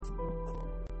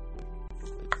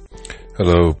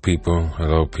Hello, people.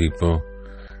 Hello, people.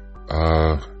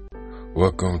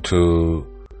 Welcome to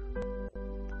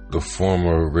the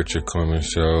former Richard Clemens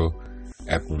Show,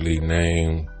 aptly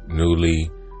named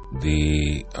newly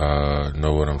the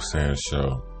Know What I'm Saying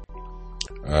Show.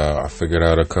 I figured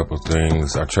out a couple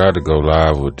things. I tried to go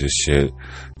live with this shit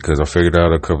because I figured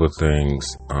out a couple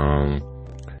things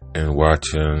and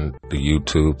watching the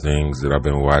YouTube things that I've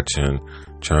been watching,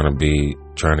 trying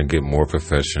to get more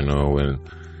professional and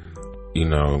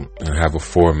and have a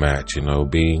format,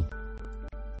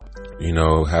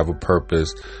 have a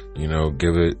purpose,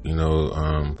 give it,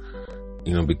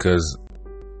 because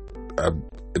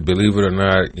believe it or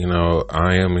not,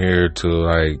 I am here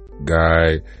to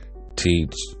guide,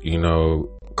 teach,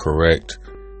 correct,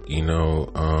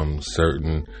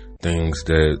 certain things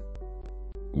that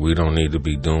we don't need to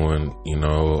be doing,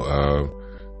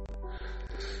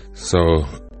 so,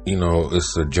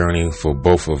 it's a journey for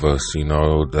both of us,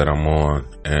 that I'm on.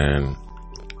 And,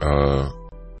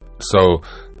 so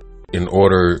in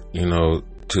order,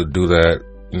 to do that,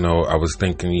 I was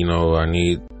thinking,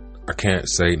 I can't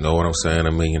say know what I'm saying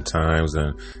a million times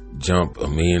and jump a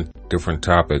million different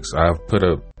topics. I've put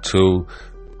up 2,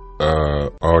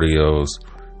 audios,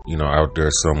 out there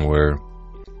somewhere,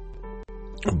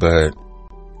 but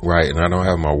right. And I don't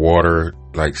have my water,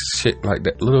 shit like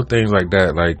that, little things like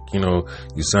that,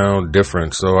 you sound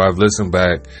different. So I've listened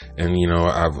back and,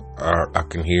 I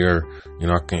can hear,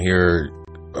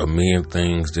 a million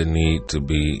things that need to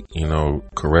be,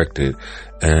 corrected.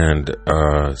 And,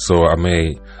 so I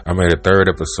made a 3rd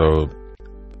episode.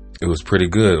 It was pretty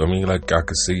good. I mean, I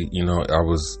could see, I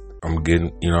was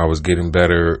getting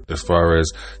better as far as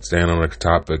staying on the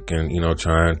topic and,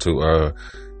 trying to,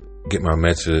 get my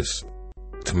message,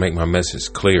 to make my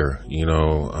message clear,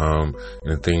 and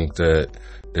the things that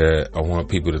I want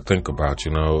people to think about,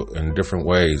 in different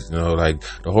ways, the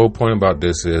whole point about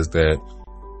this is that,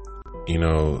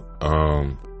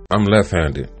 I'm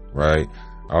left-handed, right?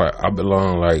 I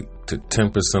belong to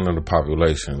 10% of the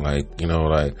population.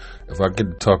 If I get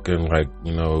to talking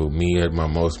me at my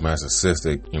most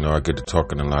narcissistic, I get to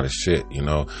talking a lot of shit,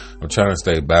 I'm trying to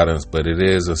stay balanced, but it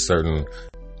is a certain,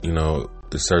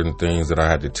 there's certain things that I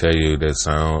had to tell you that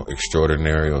sound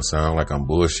extraordinary or sound like I'm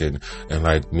bullshitting. And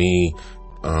me,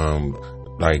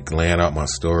 laying out my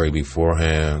story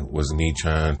beforehand was me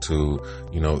trying to,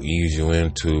 ease you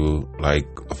into,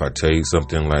 if I tell you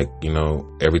something,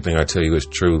 everything I tell you is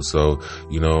true. So,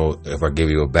 if I give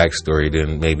you a backstory,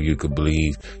 then maybe you could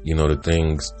believe, the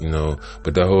things,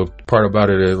 but the whole part about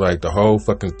it is the whole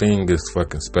fucking thing is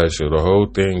fucking special. The whole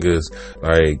thing is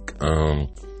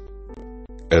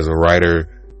as a writer,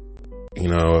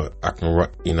 I can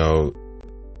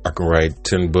write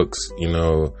 10 books,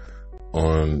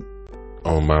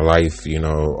 on my life,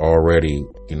 already,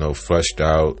 fleshed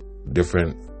out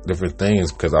different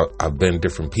things because I've been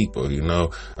different people,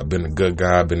 I've been a good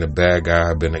guy, I've been a bad guy,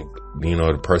 I've been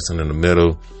the person in the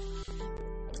middle.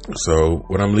 So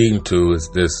what I'm leading to is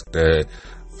this, that,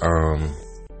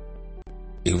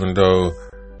 even though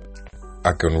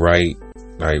I can write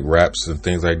raps and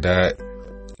things like that,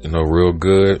 real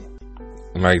good.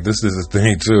 This is the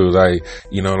thing too.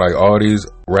 All these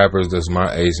rappers that's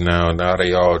my age now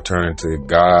they all turn to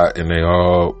God and they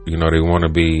all, they want to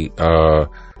be,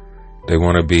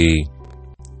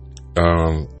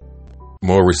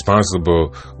 more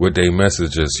responsible with their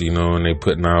messages, and they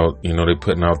putting out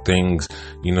things,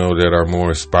 that are more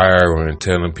inspiring and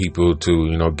telling people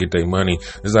to, get their money.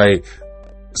 It's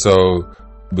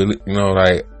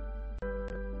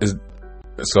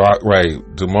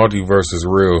the multiverse is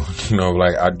real,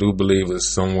 I do believe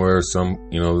it's somewhere,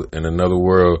 in another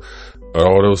world,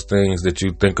 all those things that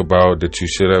you think about that you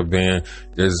should have been,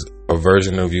 there's a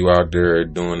version of you out there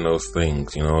doing those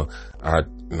things,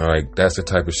 that's the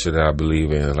type of shit that I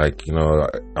believe in. I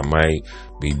might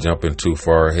be jumping too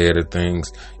far ahead of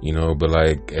things, but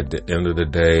at the end of the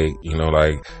day,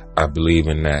 I believe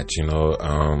in that,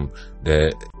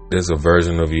 that there's a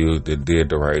version of you that did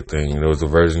the right thing. There was a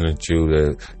version of you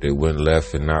that went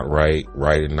left and not right,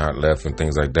 right and not left, and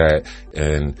things like that.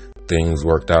 And things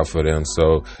worked out for them.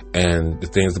 So, and the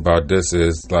things about this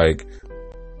is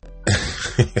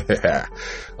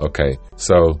okay.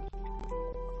 So,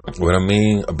 what I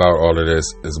mean about all of this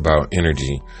is about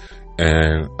energy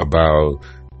and about,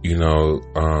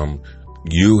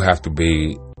 you have to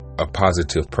be a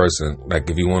positive person.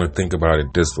 If you want to think about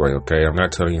it this way, okay? I'm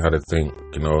not telling you how to think,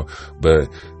 but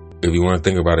if you want to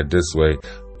think about it this way,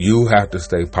 you have to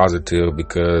stay positive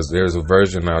because there's a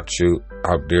version out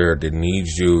there that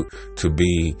needs you to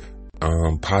be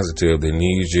positive. They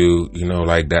need you,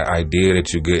 like that idea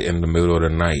that you get in the middle of the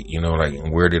night,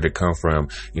 like, where did it come from?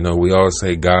 We always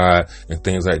say God and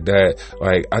things like that.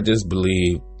 Like, I just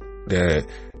believe that,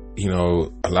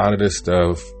 a lot of this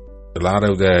stuff, a lot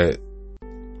of that,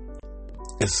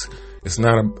 it's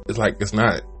not a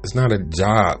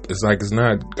job. It's like, it's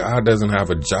not, God doesn't have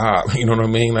a job. You know what I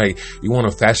mean? Like, you want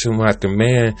to fashion him after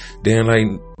man, then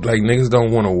like niggas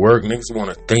don't want to work. Niggas want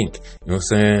to think, you know what I'm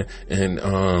saying? And,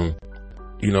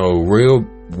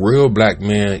 real black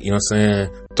men, you know what I'm saying,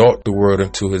 thought the world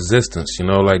into existence,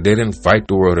 like, they didn't fight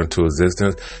the world into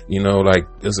existence, like,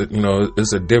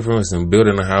 it's a difference in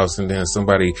building a house and then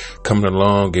somebody coming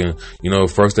along and,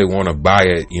 first they want to buy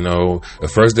it, at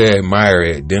first they admire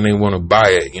it, then they want to buy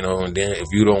it, and then if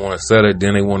you don't want to sell it,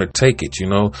 then they want to take it,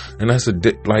 and that's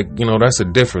that's a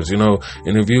difference,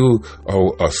 and if you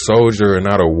are a soldier and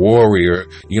not a warrior,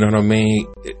 you know what I mean?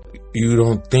 You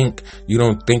don't think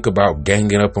about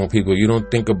ganging up on people. You don't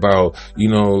think about,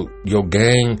 your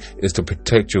gang is to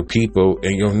protect your people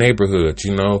and your neighborhood,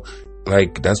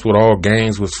 like, that's what all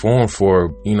gangs was formed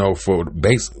for, for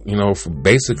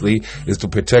basically is to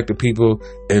protect the people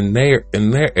in their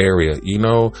area,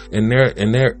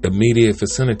 in their immediate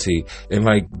vicinity. And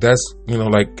like, that's,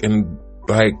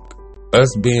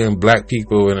 us being black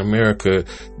people in America,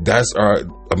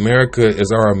 America is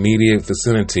our immediate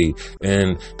vicinity,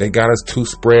 and they got us too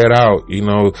spread out,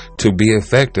 to be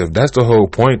effective. That's the whole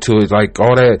point to it. Like,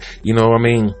 all that,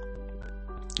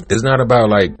 it's not about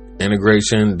like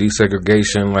integration,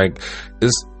 desegregation. Like,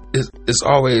 it's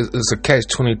always, it's a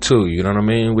catch-22. You know what I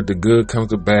mean? With the good comes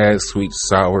the bad, sweet,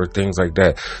 sour, things like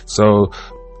that. So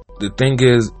the thing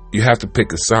is, you have to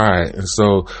pick a side, and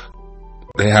so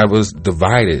they have us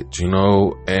divided,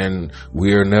 and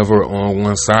we are never on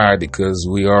one side because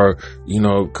we are,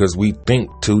 because we think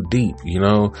too deep,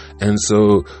 and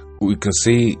so we can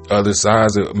see other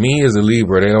sides. Of me as a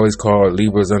Libra, they always call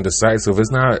Libras undecisive.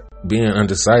 It's not being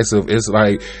undecisive. It's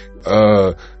like,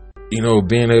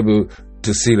 being able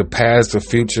to see the past, the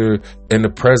future, and the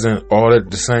present all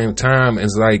at the same time.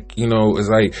 It's like, it's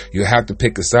like you have to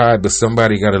pick a side, but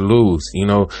somebody got to lose,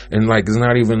 and like, it's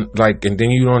not even like, and then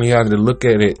you don't even have to look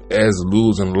at it as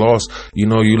lose and loss. You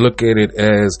look at it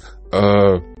as,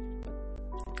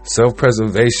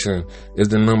 self-preservation is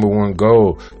the number one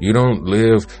goal. You don't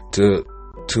live to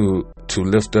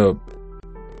lift up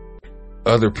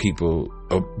other people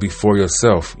before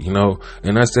yourself, and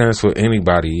that stands for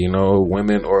anybody,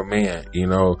 women or men,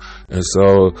 and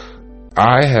so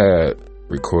I had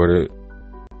recorded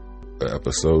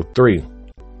episode 3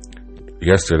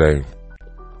 yesterday.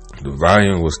 The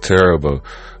volume was terrible,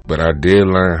 but I did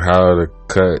learn how to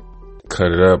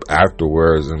cut it up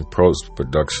afterwards in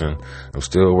post-production. I'm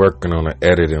still working on the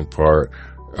editing part,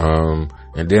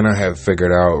 and then I have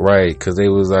figured out, right, because they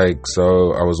was like,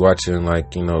 so I was watching,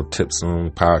 like, tips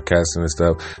on podcasting and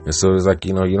stuff, and so it's like,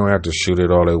 you don't have to shoot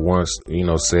it all at once,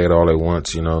 say it all at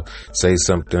once, say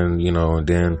something, and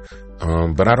then,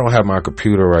 but I don't have my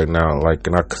computer right now, like,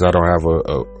 because I don't have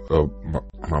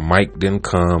my mic didn't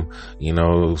come,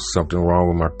 something wrong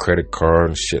with my credit card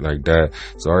and shit like that,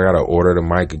 so I gotta order the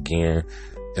mic again,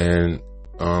 and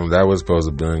that was supposed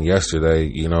to be done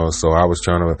yesterday, so I was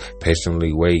trying to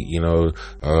patiently wait, I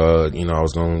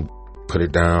was going to put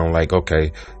it down, like,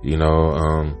 okay,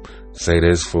 say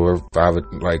this for 5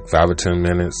 or 10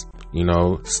 minutes,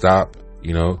 stop,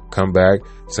 come back,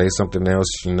 say something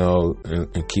else,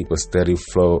 and keep a steady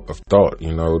flow of thought,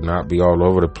 not be all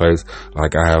over the place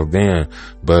like I have been.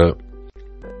 But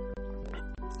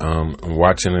I'm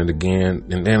watching it again,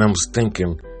 and then I'm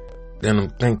thinking,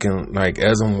 like,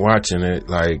 as I'm watching it,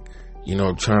 like,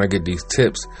 trying to get these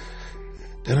tips,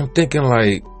 then I'm thinking,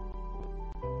 like,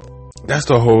 that's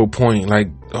the whole point. Like,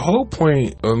 the whole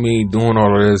point of me doing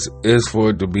all of this is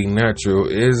for it to be natural.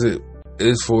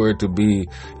 Is for it to be,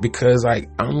 because like,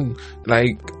 I'm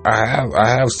like, I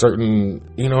have certain,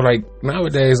 like,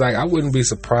 nowadays, like, I wouldn't be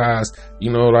surprised,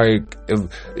 like, if,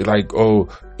 like, oh,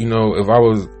 if I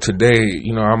was today,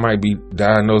 I might be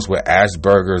diagnosed with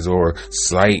Asperger's or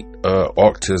slight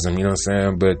autism, you know what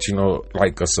I'm saying? But,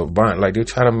 like a savant, like, they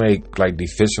try to make, like,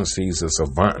 deficiencies a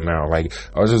savant now. Like,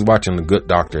 I was just watching The Good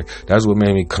Doctor. That's what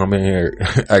made me come in here,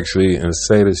 actually, and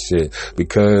say this shit,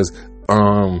 because,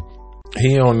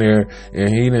 he on there, and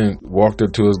he done walked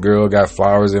up to his girl, got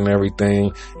flowers and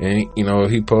everything, and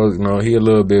he posed, he a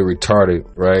little bit retarded,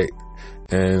 right?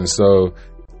 And so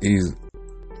he's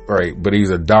right, but he's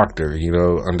a doctor,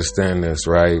 understand this,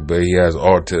 right? But he has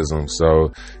autism,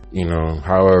 so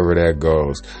however that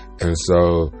goes. And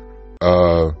so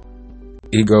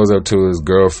he goes up to his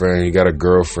girlfriend. He got a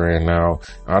girlfriend now.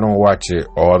 I don't watch it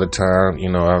all the time. You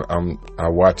know, I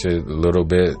watch it a little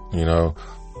bit, you know.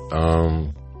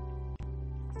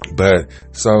 But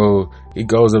so he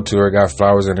goes up to her, got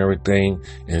flowers and everything,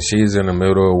 and she's in the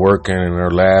middle of working in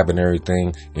her lab and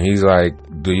everything. And he's like,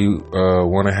 "Do you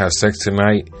want to have sex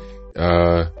tonight?"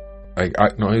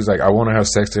 He's like, "I want to have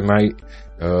sex tonight.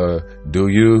 Do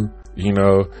you?" You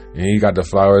know, and he got the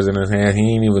flowers in his hand.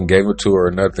 He ain't even gave it to her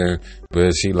or nothing,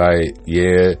 but she like,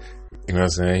 yeah, you know what I'm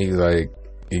saying? He's like,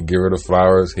 he give her the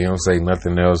flowers. He don't say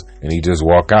nothing else, and he just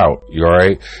walk out. You all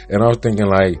right? And I was thinking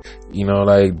like,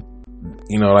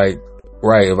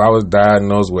 right, if I was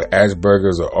diagnosed with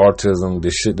Asperger's or autism,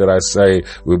 the shit that I say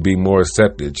would be more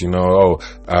accepted, you know,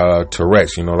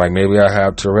 Tourette's, you know, like maybe I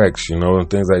have Tourette's, you know, and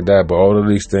things like that. But all of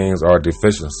these things are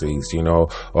deficiencies, you know,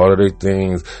 all of these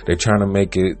things, they're trying to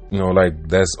make it, you know, like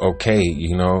that's okay,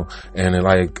 you know, and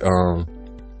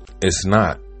it's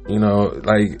not. You know,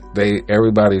 like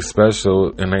everybody's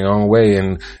special in their own way,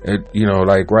 and it, you know,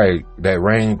 like right, that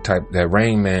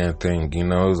Rain Man thing, you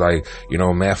know, it's like, you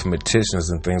know, mathematicians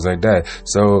and things like that.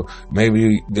 So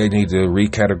maybe they need to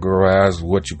recategorize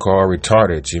what you call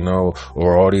retarded, you know,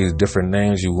 or all these different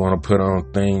names you want to put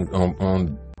on things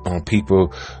on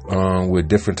people with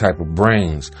different type of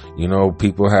brains. You know,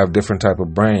 people have different type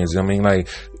of brains. I mean, like,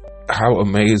 how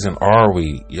amazing are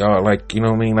we, y'all? Like, you know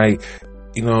what I mean? Like,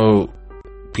 you know,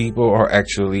 people are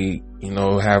actually, you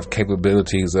know, have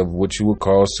capabilities of what you would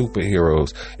call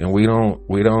superheroes, and we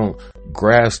don't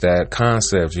grasp that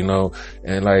concept, you know.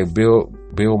 And like Bill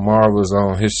Maher was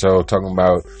on his show talking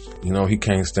about, you know, he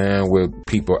can't stand when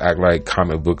people act like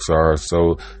comic books are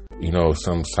so, you know,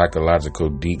 some psychological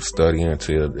deep study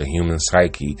into the human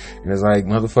psyche. And it's like,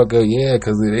 motherfucker, yeah,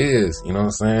 because it is, you know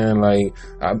what I'm saying? Like,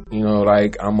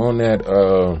 I'm on that,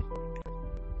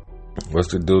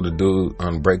 what's the dude,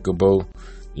 Unbreakable,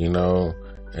 you know,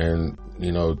 and,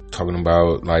 you know, talking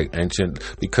about like ancient,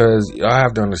 because y'all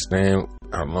have to understand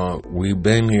how long we've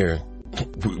been here.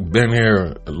 We've been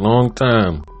here a long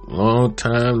time. And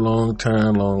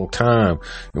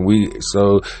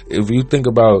so if you think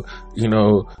about, you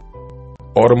know,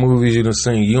 all the movies you've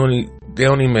seen, they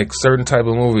only make certain type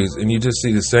of movies, and you just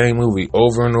see the same movie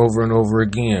over and over and over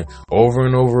again.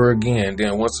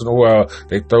 Then once in a while,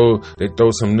 they throw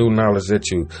some new knowledge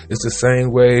at you. It's the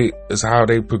same way as how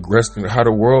they progress, how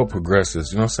the world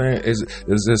progresses. You know what I'm saying?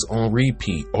 It's just on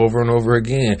repeat over and over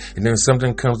again. And then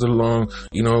something comes along,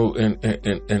 you know,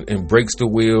 and breaks the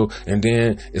wheel. And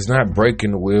then it's not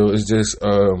breaking the wheel. It's just,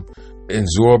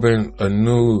 absorbing a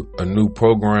new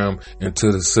program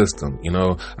into the system. You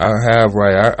know,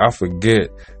 I forget,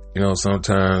 you know,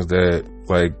 sometimes that,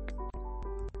 like,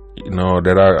 you know,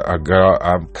 that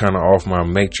I'm kind of off my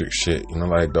matrix shit, you know,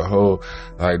 like the whole,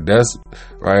 like, that's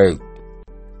right,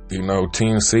 you know,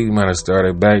 TNC might have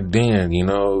started back then, you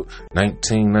know,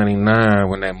 1999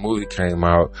 when that movie came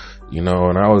out, you know,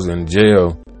 and I was in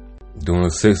jail doing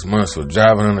 6 months for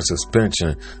driving under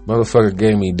suspension. Motherfucker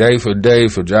gave me day for day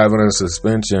for driving under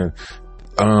suspension.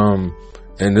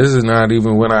 And this is not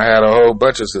even when I had a whole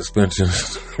bunch of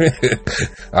suspensions.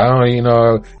 I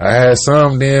had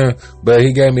some then, but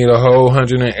he gave me the whole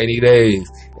 180 days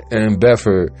in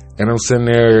Bedford. And I'm sitting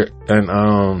there, and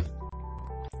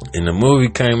the movie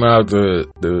came out,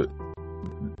 the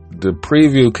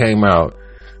preview came out.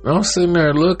 And I'm sitting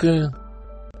there looking,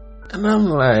 and I'm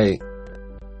like,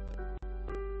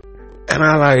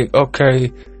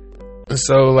 okay. And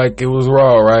so, like, it was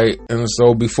raw, right? And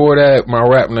so before that, my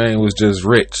rap name was just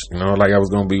Rich. You know, like, I was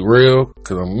going to be real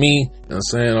because I'm me. You know what I'm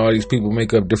saying? All these people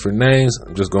make up different names.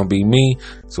 I'm just going to be me.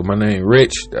 So my name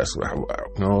Rich. That's what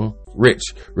you know, Rich.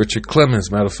 Richard Clemens,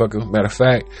 matter of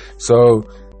fact. So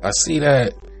I see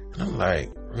that, and I'm like,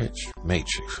 Rich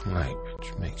Matrix. I'm like,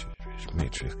 Rich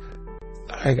Matrix.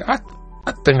 Like, I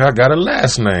think I got a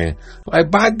last name.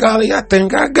 Like, by golly, I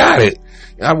think I got it.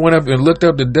 I went up and looked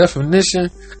up the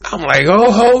definition. I'm like,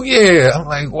 oh yeah. I'm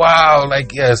like, wow,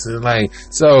 like, yes. And like,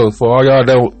 so for all y'all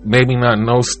that maybe not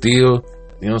know still,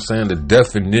 you know what I'm saying, the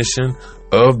definition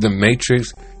of the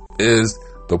matrix is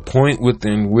the point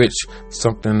within which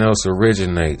something else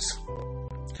originates.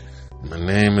 My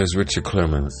name is Richard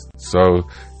Clemens. So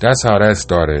that's how that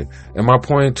started. And my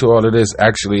point to all of this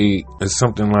actually is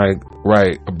something like,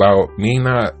 right, about me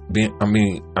not being,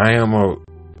 I am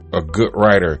a good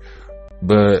writer,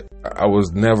 but I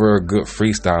was never a good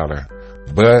freestyler.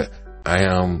 But I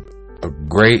am a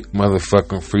great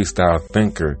motherfucking freestyle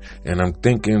thinker. And I'm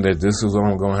thinking that this is what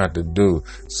I'm going to have to do.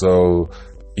 So,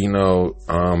 you know,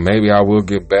 maybe I will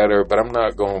get better, but I'm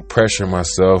not going to pressure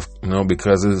myself, you know,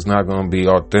 because it's not going to be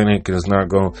authentic. And it's not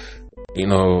going to, you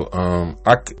know,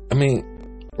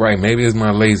 right, maybe it's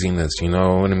my laziness, you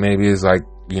know, and maybe it's like,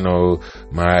 you know,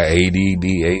 my ADD,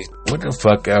 what the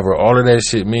fuck ever. All of that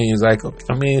shit means like,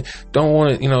 I mean, don't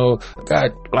want to, you know, got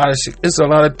a lot of shit. It's a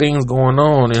lot of things going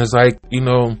on, and it's like, you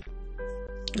know,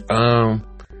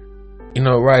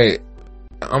 right.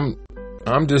 I'm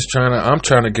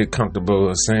trying to get comfortable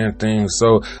with saying things,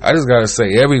 so I just gotta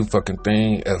say every fucking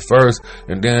thing at first,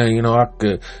 and then, you know, I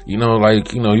could, you know,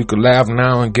 like, you know, you could laugh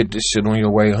now and get this shit on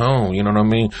your way home, you know what I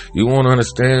mean? You wanna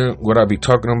understand what I be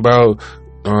talking about,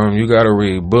 you gotta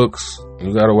read books,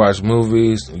 you gotta watch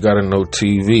movies, you gotta know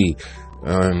TV,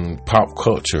 and pop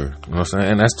culture, you know what I'm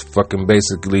saying? And that's fucking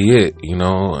basically it, you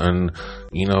know, and,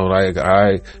 you know, like,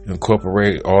 I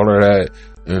incorporate all of that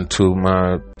into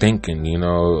my thinking, you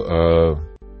know.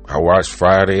 I watched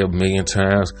Friday 1,000,000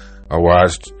 times. I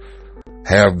watched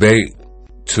Half Baked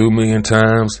 2,000,000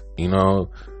 times, you know,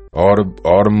 all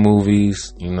the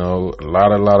movies, you know, a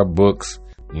lot of books,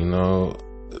 you know,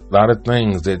 a lot of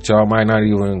things that y'all might not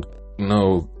even, you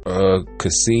know,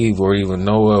 conceive or even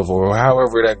know of, or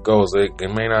however that goes. It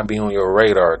may not be on your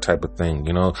radar type of thing,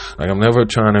 you know. Like, I'm never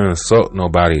trying to insult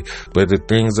nobody, but the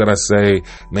things that I say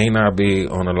may not be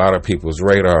on a lot of people's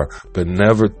radar. But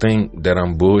never think that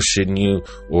I'm bullshitting you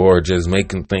or just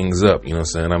making things up, you know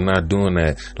what I'm saying? I'm not doing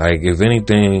that. Like, if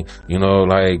anything, you know,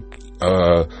 like,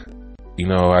 you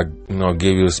know, I, you know,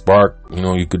 give you a spark, you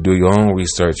know, you could do your own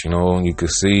research, you know, and you could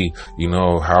see, you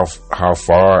know, how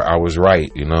far I was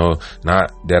right, you know,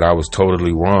 not that I was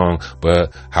totally wrong,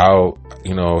 but how,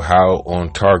 you know, how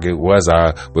on target was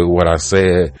I with what I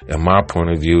said and my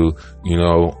point of view, you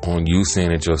know, on you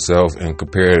seeing it yourself and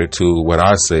compare it to what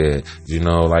I said, you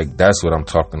know, like, that's what I'm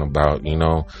talking about, you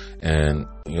know, and,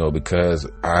 you know, because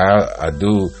I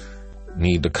do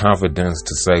need the confidence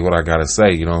to say what I gotta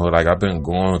say, you know, like, I've been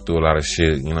going through a lot of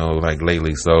shit, you know, like,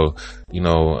 lately, so, you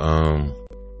know,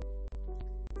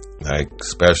 like,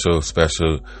 special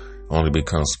only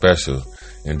becomes special,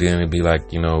 and then it'd be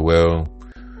like, you know, well,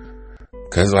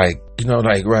 cause, like, you know,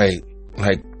 like, right,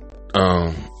 like,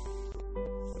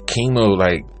 chemo,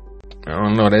 like, I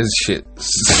don't know, that shit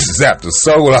zapped the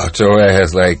soul out your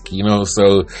ass, like, you know,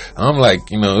 so I'm like,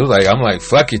 you know, like, I'm like,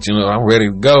 fuck it, you know, I'm ready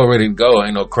to go,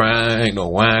 ain't no crying, ain't no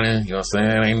whining, you know what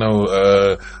I'm saying, ain't no,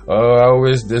 oh, I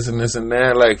wish this and this and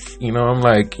that, like, you know, I'm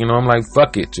like,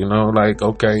 fuck it, you know, like,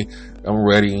 okay, I'm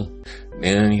ready,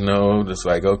 and, you know, just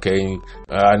like, okay,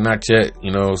 not yet,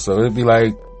 you know, so it'd be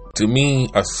like, to me,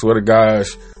 I swear to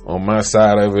gosh, on my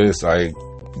side of it, it's like,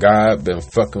 God been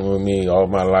fucking with me all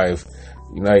my life,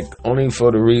 like, only for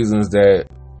the reasons that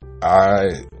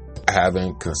I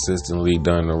haven't consistently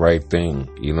done the right thing,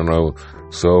 you know.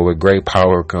 So with great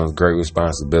power comes great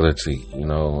responsibility, you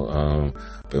know.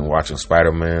 Been watching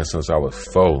Spider-Man since I was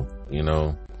 4, you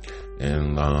know,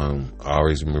 and I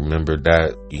always remember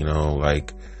that, you know,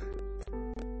 like,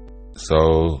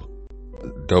 so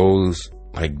those,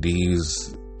 like,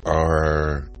 these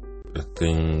are the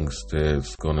things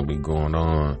that's going to be going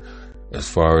on. As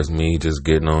far as me just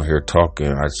getting on here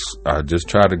talking, I just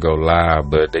tried to go live,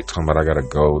 but they talking about I gotta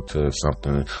go to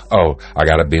something. Oh, I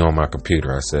gotta be on my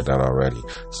computer. I said that already.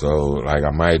 So, like,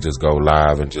 I might just go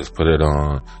live and just put it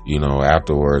on, you know,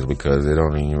 afterwards, because it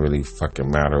don't even really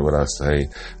fucking matter what I say.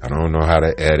 I don't know how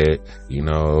to edit, you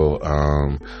know.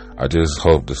 I just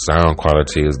hope the sound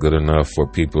quality is good enough for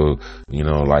people, you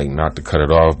know, like, not to cut it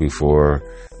off before,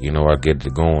 you know, I get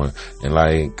it going. And,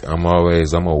 like, I'm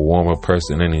a warmer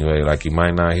person anyway. Like, you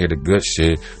might not hear the good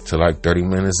shit till like 30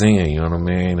 minutes in, you know what I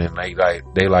mean? And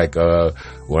they like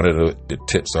one of the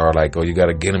tips are like, oh, you got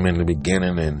to get them in the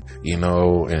beginning, and, you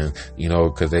know,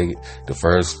 cause the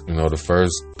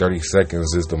first 30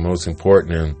 seconds is the most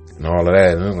important, and all of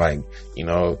that. And it's like, you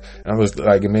know, I was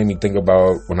like, it made me think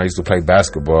about when I used to play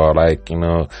basketball, like, you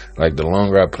know, like, the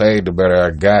longer I played, the better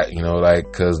I got, you know,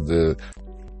 like, cause the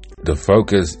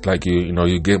focus, like, you know,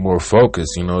 you get more focus,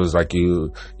 you know, it's like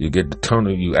you get the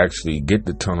tunnel, you actually get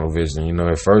the tunnel vision, you know.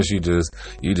 At first you just,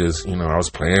 you know, I was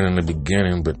playing in the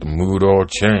beginning, but the mood all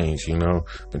changed, you know,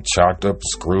 been chalked up,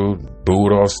 screwed,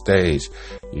 booed off stage,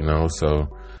 you know, so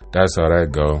that's how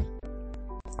that go.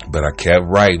 But I kept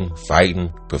writing,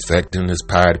 fighting, perfecting this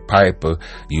Pied Piper.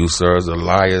 You, sir, is a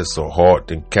liar, so hard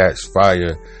to catch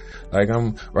fire. Like,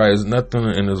 I'm right. There's nothing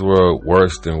in this world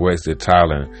worse than wasted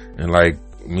talent. And, like,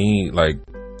 me, like,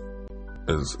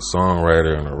 as a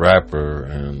songwriter and a rapper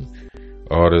and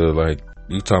all the, like,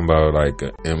 you talking about, like,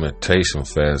 an imitation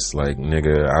fest. Like,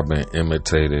 nigga, I've been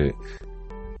imitated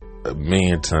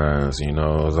 1,000,000 times, you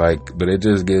know. It's like, but it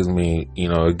just gives me, you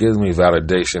know, it gives me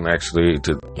validation, actually,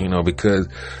 to, you know, because,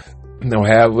 you know,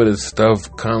 half of this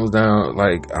stuff comes down,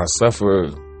 like, I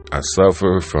suffer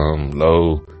from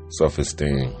low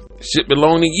self-esteem. Shit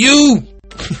belong to you.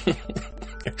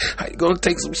 How you gonna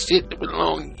take some shit that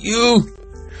belong to you?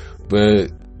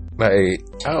 But like,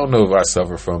 I don't know if I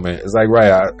suffer from it. It's like,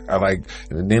 right, I like,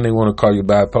 and then they want to call you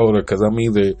bipolar because I'm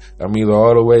either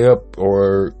all the way up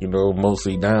or, you know,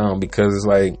 mostly down, because it's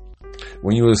like,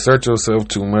 when you assert yourself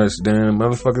too much, then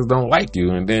motherfuckers don't like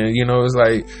you. And then, you know, it's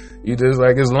like, you just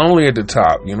like, it's lonely at the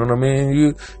top. You know what I mean?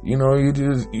 You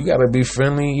gotta be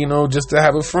friendly, you know, just to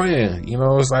have a friend. You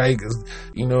know, it's like,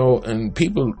 you know, and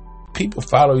people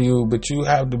follow you, but you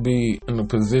have to be in a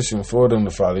position for them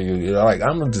to follow you. You know, like,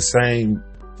 I'm the same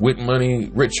with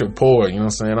money, rich or poor. You know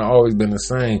what I'm saying? I've always been the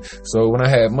same. So when I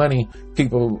had money,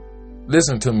 people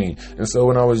listen to me. And so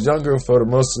when I was younger, for the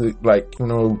most, like, you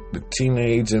know, the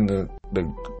teenage and the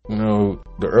you know,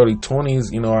 the early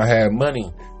 20s, you know, I had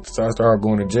money. So I started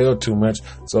going to jail too much.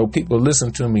 So people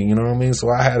listened to me, you know what I mean? So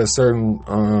I had a certain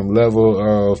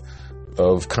level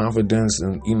of confidence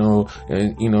and, you know,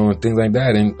 and things like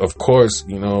that. And of course,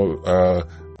 you know,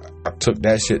 I took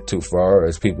that shit too far,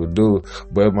 as people do.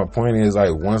 But my point is,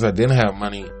 like, once I didn't have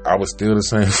money, I was still the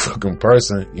same fucking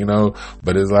person, you know.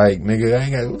 But it's like, nigga, I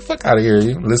ain't got, fuck out of here.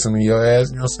 You listen to your ass,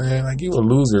 you know what I'm saying? Like, you a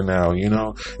loser now, you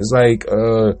know. It's like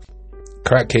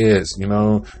crackheads, you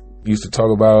know, used to talk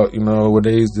about, you know, what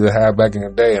they used to have back in the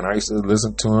day, and I used to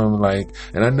listen to them, like,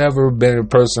 and I never been a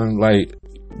person like,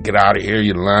 get out of here,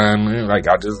 you lying. Like,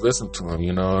 I just listened to him,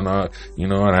 you know, and I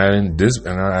didn't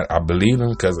I believed him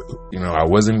because, you know, I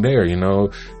wasn't there, you know,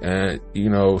 and,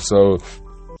 you know, so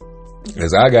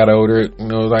as I got older, you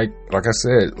know, like I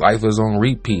said, life is on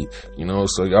repeat, you know,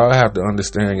 so y'all have to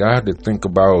understand, y'all have to think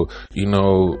about, you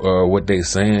know, what they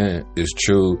saying is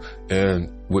true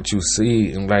and what you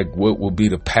see, and like what will be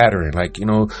the pattern, like, you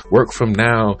know, work from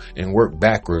now and work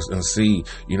backwards and see,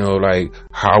 you know, like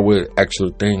how would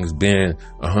actual things been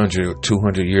 100,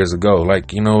 200 years ago,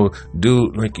 like, you know,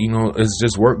 do, like, you know, it's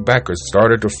just work backwards,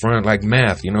 start at the front, like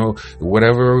math, you know,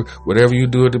 whatever you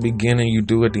do at the beginning, you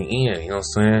do at the end, you know what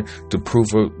I'm saying, the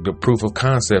proof of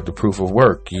concept, the proof of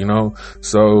work, you know,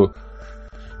 so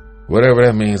whatever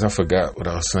that means. I forgot what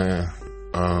I was saying.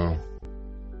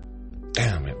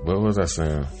 Damn it, what was I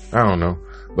saying? I don't know.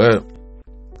 But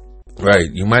right,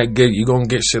 you're gonna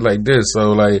get shit like this.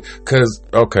 So like, cause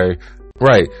okay,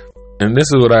 right. And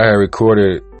this is what I had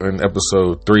recorded in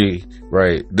episode 3,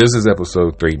 right? This is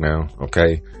episode 3 now,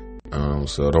 okay?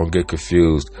 So don't get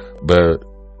confused. But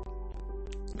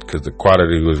because the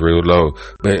quality was real low.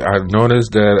 But I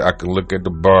noticed that I can look at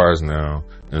the bars now,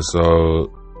 and so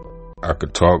I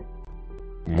could talk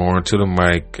more into the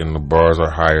mic and the bars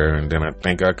are higher, and then I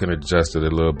think I can adjust it a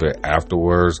little bit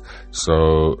afterwards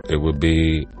so it would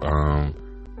be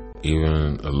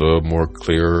even a little more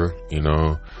clearer, you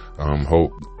know.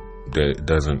 Hope that it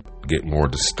doesn't get more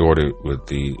distorted with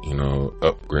the, you know,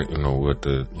 upgrade, you know, with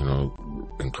the, you know,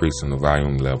 increasing the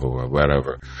volume level or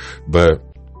whatever. But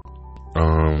you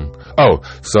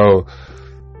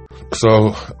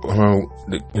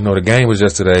know, the game was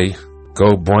yesterday.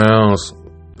 Go Browns.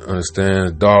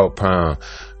 Understand, dog pound,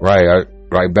 right?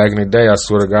 Like back in the day, I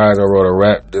swear to God, I wrote a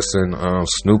rap dissing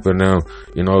Snoop and them,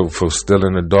 you know, for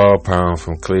stealing the dog pound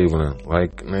from Cleveland.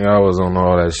 Like, nigga, I was on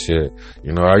all that shit.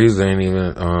 You know, I usually ain't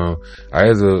even,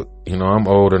 you know, I'm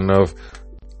old enough,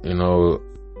 you know,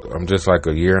 I'm just like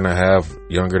a year and a half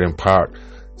younger than Pac.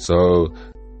 So,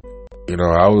 you know,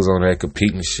 I was on that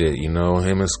competing shit, you know.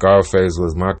 Him and Scarface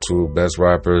was my two best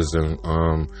rappers, and,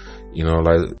 you know,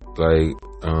 like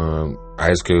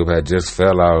Ice Cube had just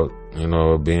fell out, you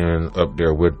know, being up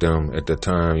there with them at the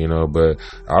time, you know, but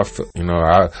I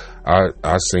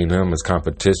seen them as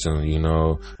competition, you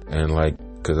know, and like,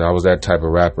 cause I was that type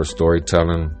of rapper,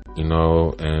 storytelling, you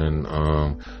know, and,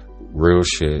 real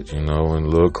shit, you know, and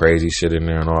little crazy shit in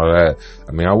there and all that.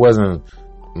 I mean, I wasn't,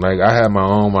 like, I had my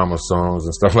own mama songs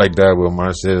and stuff like that, but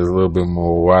my shit is a little bit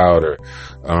more wilder.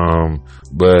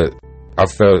 But I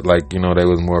felt like, you know, there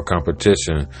was more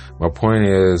competition. My point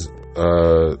is,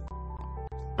 I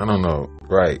don't know,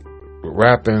 right?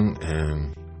 Rapping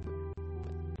and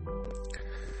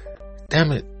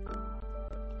damn it,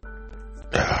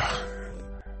 I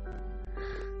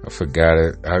forgot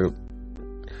it.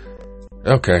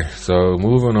 Okay, so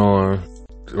moving on.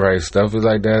 Right, stuff is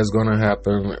like that is gonna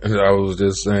happen. I was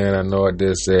just saying, I know I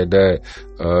did say that,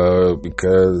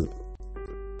 because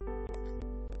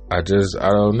I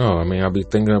don't know. I mean, I'll be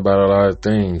thinking about a lot of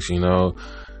things, you know,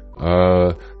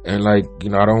 and like, you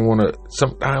know, I don't want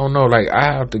to, I don't know, like,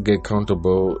 I have to get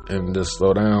comfortable and just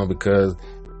slow down, because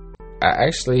I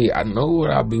know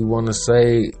what I'll be wanting to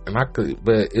say, and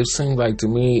but it seems like to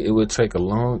me it would take a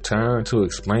long time to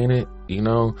explain it, you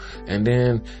know, and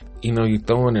then, you know, you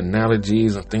throw in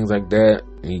analogies and things like that,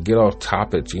 and you get off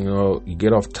topic,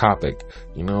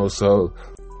 you know, so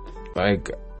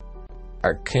like,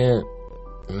 I can't,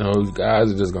 you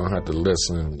guys are just gonna have to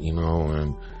listen,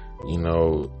 and,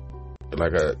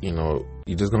 like,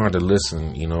 you're just gonna have to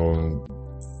listen,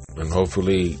 and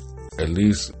hopefully, at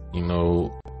least,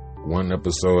 one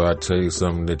episode I tell you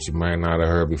something that you might not have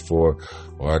heard before,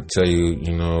 or I tell you,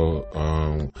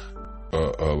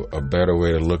 a better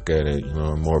way to look at it,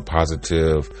 a more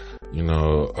positive,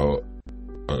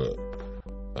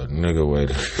 a nigga way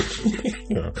to,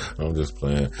 I'm just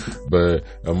playing, but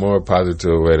a more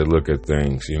positive way to look at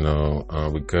things,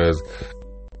 because,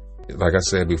 like I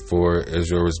said before, it's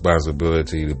your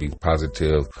responsibility to be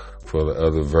positive for the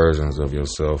other versions of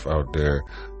yourself out there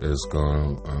that's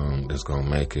gonna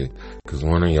make it. Cause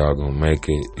one of y'all gonna make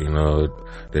it,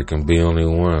 there can be only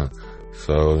one.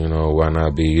 So, why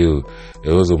not be you?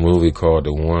 It was a movie called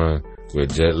The One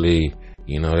with Jet Li.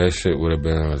 That shit would have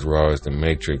been as raw as The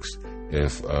Matrix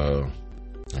if,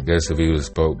 I guess if he would have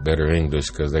spoke better English,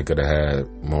 cause they could have had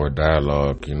more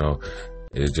dialogue,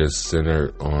 It just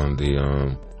centered on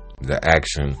the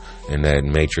action in that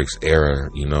Matrix era,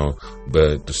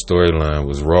 but the storyline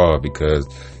was raw because,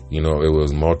 it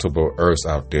was multiple Earths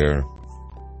out there.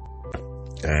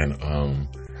 And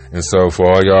so for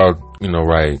all y'all,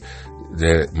 right,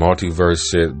 that multiverse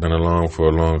shit been along for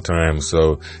a long time.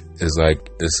 So it's like,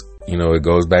 it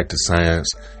goes back to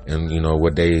science and,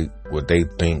 what they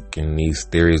think and these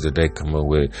theories that they come up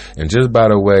with. And just by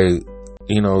the way,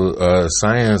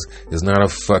 science is not a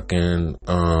fucking,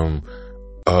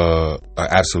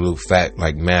 absolute fact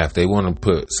like math. They want to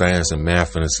put science and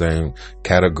math in the same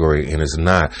category, and it's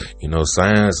not.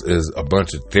 Science is a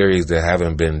bunch of theories that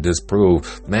haven't been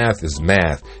disproved. Math is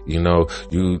math.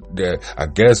 I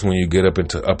guess when you get up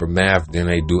into upper math, then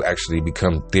they do actually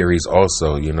become theories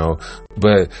also.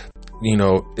 But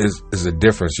it's a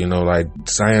difference. Like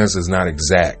science is not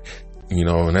exact.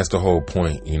 And that's the whole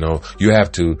point. You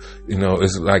have to.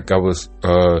 It's like I was.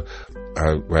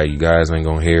 Right, you guys ain't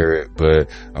gonna hear it, but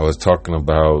I was talking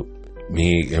about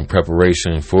me in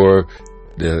preparation for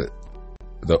the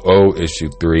old issue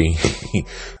 3,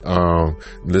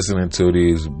 listening to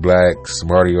these black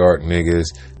smarty art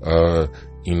niggas,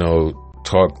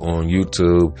 talk on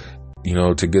YouTube,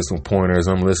 to get some pointers.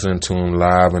 I'm listening to them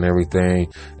live and everything,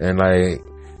 and like,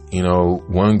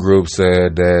 one group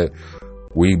said that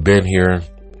we've been here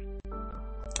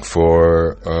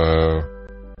for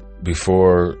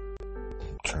before.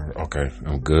 Okay,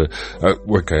 I'm good.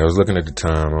 Okay, I was looking at the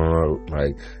time. I don't know,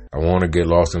 like, I want to get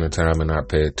lost in the time and not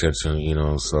pay attention,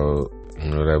 so,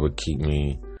 that would keep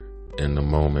me in the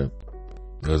moment.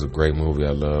 It was a great movie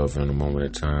I love in the moment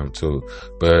of time, too.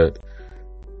 But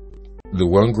the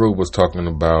one group was talking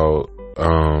about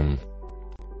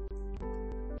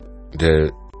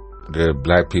that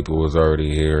black people was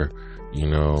already here,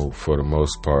 for the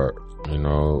most part,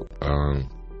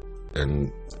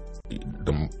 and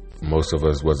most of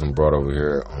us wasn't brought over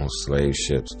here on slave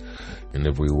ships. And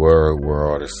if we were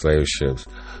all the slave ships.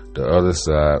 The other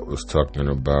side was talking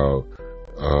about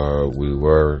we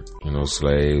were,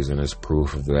 slaves, and there's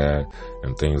proof of that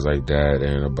and things like that,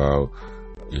 and about,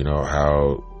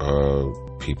 how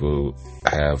people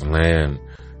have land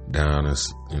down in,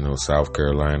 South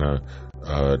Carolina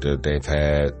that they've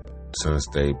had since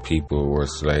people were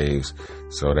slaves.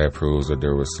 So that proves that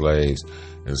there were slaves.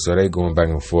 And so they going back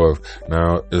and forth.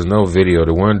 Now, there's no video.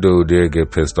 The one dude did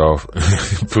get pissed off, and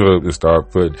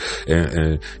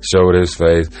showed his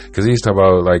face. Cause he's talking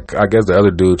about, like, I guess the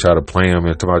other dude tried to play him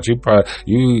and talking about,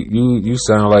 you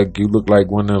sound like you look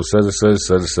like one of them such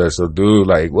and such. So dude,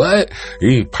 like, what?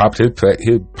 He popped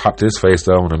his face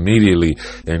on immediately.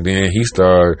 And then he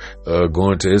started,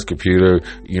 going to his computer,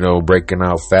 breaking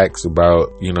out facts about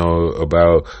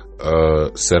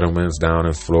settlements down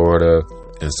in Florida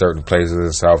in certain places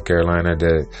in South Carolina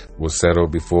that was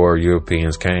settled before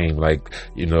Europeans came. Like,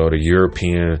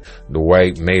 the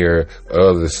white mayor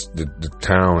of the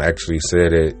town actually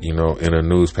said it, in a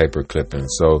newspaper clipping.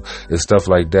 So it's stuff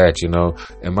like that,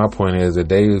 And my point is that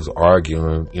they was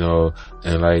arguing,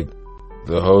 and like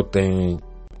the whole thing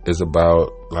is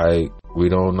about, like, we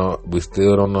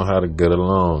still don't know how to get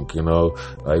along,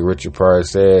 like Richard Pryor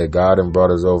said, God done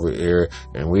brought us over here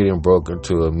and we done broke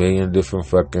into a million different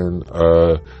fucking,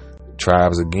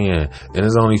 tribes again, and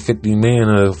there's only 50 million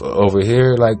over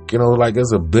here. Like, like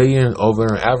there's a billion over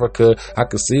in Africa. I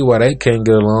can see why they can't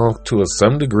get along to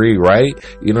some degree, right?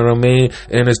 You know what I mean?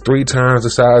 And it's 3 times the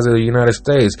size of the United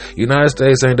States. United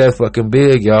States ain't that fucking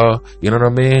big, y'all. You know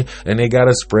what I mean? And they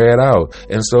gotta spread out.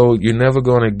 And so you're never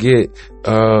gonna get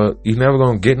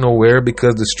nowhere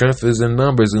because the strength is in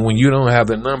numbers. And when you don't have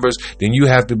the numbers, then you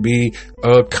have to be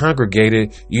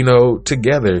congregated,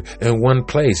 together in one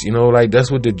place. Like that's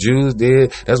what the Jews niggas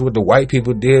did. That's what the white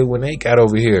people did when they got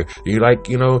over here. You like,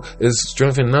 it's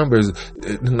strength in numbers.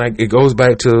 Like, it goes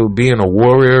back to being a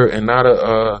warrior and not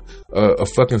a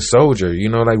fucking soldier.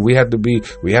 Like, we have to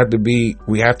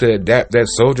adapt that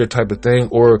soldier type of thing,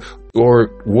 or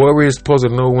warriors supposed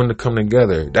to know when to come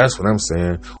together. That's what I'm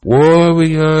saying.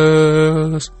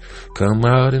 Warriors, come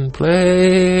out and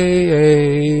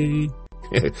play.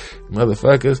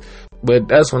 Motherfuckers. But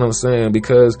that's what I'm saying,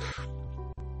 because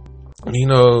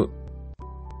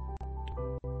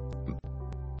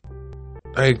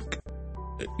like,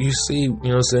 you see,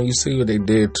 you see what they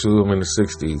did to them in the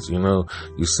 60s,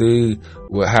 you see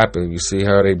what happened, you see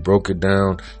how they broke it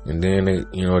down, and then they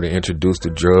introduced the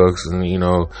drugs, and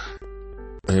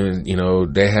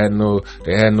they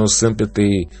had no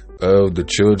sympathy of the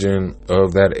children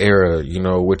of that era,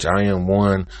 which I am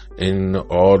one, and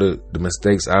all the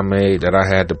mistakes I made that I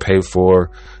had to pay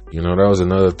for. That was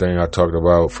another thing I talked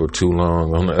about for too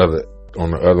long on the other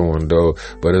one though.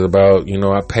 But it's about,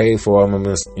 I paid for them,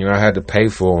 I had to pay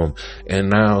for them, and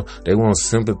now they want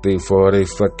sympathy for they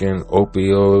fucking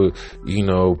opioid,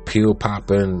 pill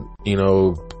popping,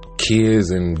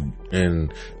 kids and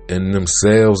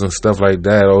themselves and stuff like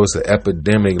that. Oh, it's an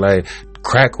epidemic. Like,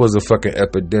 crack was a fucking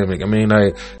epidemic. I mean,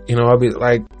 like, I'll be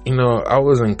like, I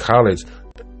was in college,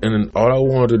 and all I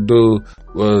wanted to do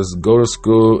was go to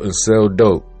school and sell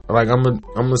dope. Like, I'm gonna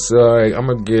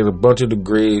get a bunch of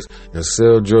degrees and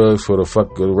sell drugs for the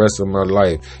rest of my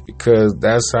life, because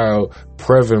that's how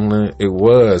prevalent it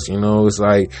was. It's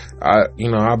like,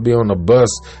 I'll be on the bus,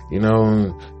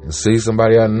 and see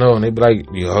somebody I know, and they be like,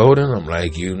 "You holding?" I'm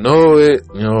like, "You know it."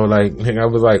 Like, I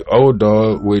was like old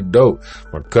dog with dope.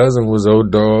 My cousin was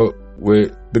old dog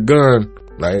with the gun,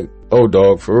 like old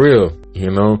dog for real,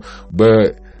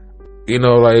 But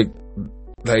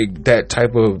like that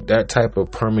type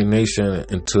of permeation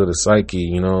into the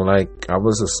psyche, like, I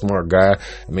was a smart guy.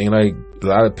 I mean, like, a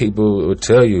lot of people would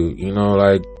tell you,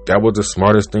 like, that was the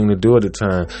smartest thing to do at the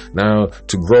time. Now,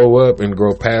 to grow up and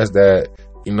grow past that,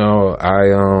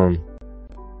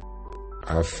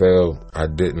 I failed. I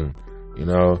didn't.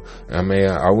 I mean,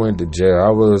 I went to jail. I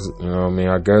was,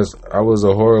 I guess I was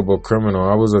a horrible criminal.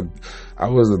 I was a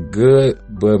good,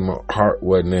 but my heart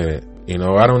wasn't in it. I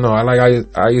don't know.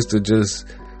 I used to just,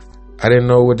 I didn't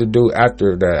know what to do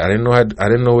after that. I didn't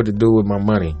know what to do with my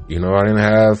money. I didn't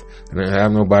have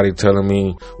nobody telling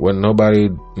me, nobody,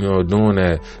 doing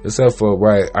that, except for,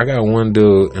 right, I got one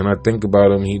dude, and I think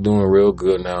about him, he doing real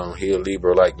good now. He a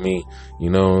Libra like me,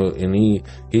 and he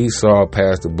saw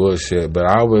past the bullshit, but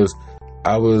I was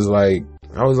like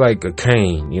a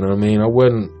Cain, I mean? I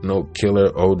wasn't no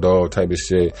killer old dog type of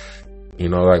shit,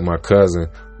 like my cousin,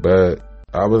 but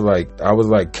I was like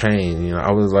Cain,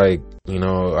 I was like,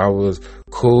 I was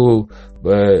cool,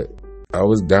 but I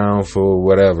was down for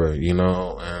whatever, and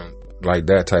like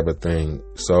that type of thing.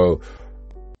 So,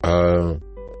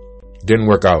 didn't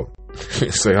work out.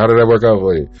 So how did that work out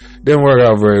for you? Didn't work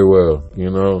out very well,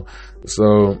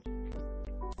 So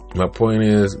my point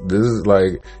is, this is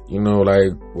like,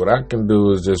 like, what I can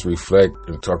do is just reflect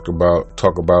and talk about,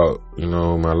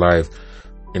 my life,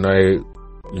 and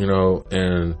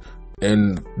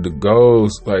and the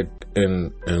goals, like,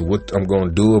 and what I'm gonna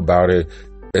do about it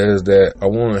is that I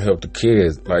want to help the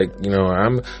kids. Like,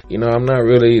 I'm not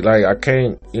really, like, I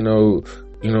can't, we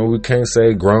can't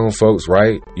say grown folks,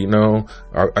 right?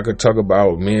 I could talk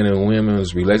about men and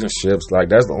women's relationships. Like,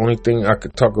 that's the only thing I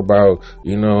could talk about,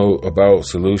 about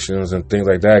solutions and things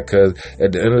like that. Cause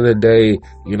at the end of the day,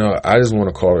 I just want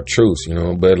to call a truce,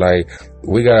 but like,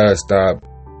 we gotta stop,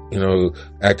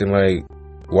 acting like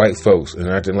white folks and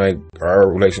acting like our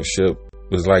relationship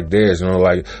was like theirs,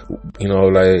 like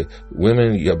women,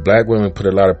 black women put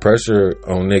a lot of pressure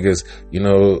on niggas,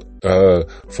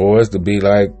 for us to be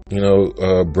like,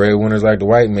 breadwinners like the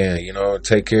white man,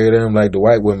 take care of them like the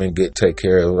white women take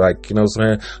care of, like, what I'm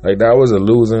saying? Like, that was a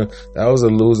losing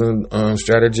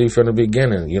strategy from the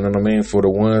beginning, you know what I mean? For the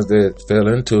ones that fell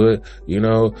into it,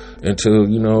 and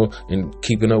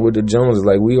keeping up with the Joneses.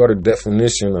 Like, we are the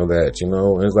definition of that,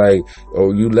 It's like,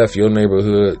 oh, you left your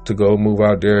neighborhood to go move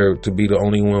out there to be the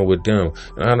only one with them.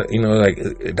 And like,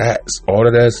 that's all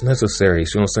of that's necessary. You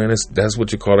know what I'm saying? That's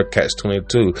what you call a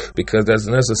catch-22, because that's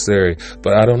necessary.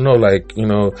 But I don't know, like,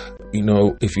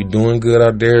 if you're doing good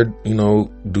out there,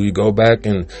 do you go back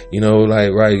and,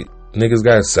 like, right, niggas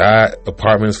got side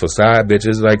apartments for side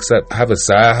bitches, like have a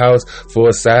side house for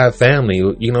a side family,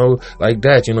 you know, like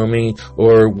that, you know what I mean?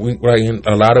 Or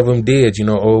a lot of them did, you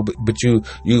know, but you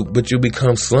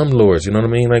become slumlords, you know what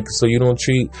I mean? Like, so you don't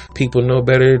treat people no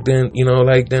better than, you know,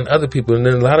 like than other people. And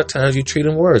then a lot of times you treat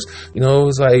them worse, you know.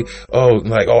 It's like,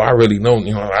 I really know,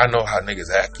 you know, I know how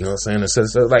niggas act, you know what I'm saying?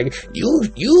 So like, you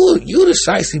the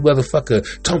shicey motherfucker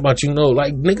talking about, you know,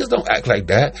 like niggas don't act like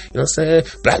that, you know what I'm saying?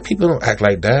 Black people don't act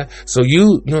like that. So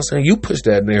you know what I'm saying, you push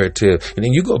that narrative, and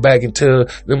then you go back and tell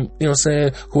them, you know what I'm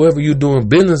saying, whoever you doing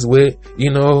business with, you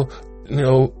know,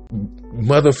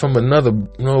 mother from another,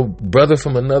 you know, brother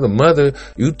from another mother,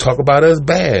 you talk about us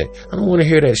bad. I don't want to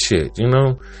hear that shit, you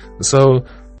know. So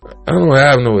I don't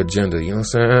have no agenda, you know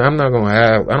what I'm saying? I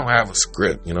don't have a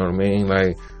script, you know what I mean?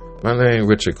 Like, my name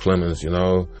Richard Clemens, you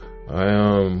know. I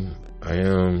am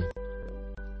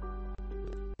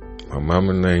my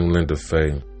mama named Linda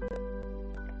Faye.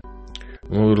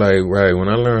 Like, right, when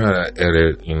I learn how to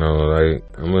edit, you know, like,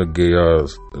 I'm gonna give y'all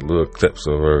little clips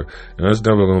of her, and it's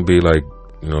never gonna be like,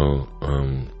 you know,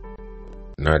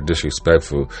 not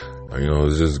disrespectful, you know,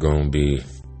 it's just gonna be,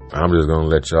 I'm just gonna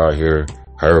let y'all hear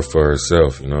her for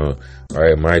herself, you know.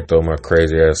 I might throw my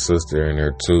crazy ass sister in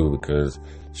there too, because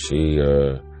she's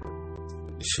a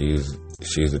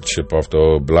chip off the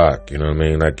old block, you know what I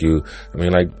mean? Like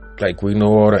we know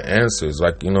all the answers.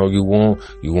 Like, you know, you want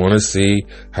to see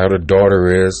how the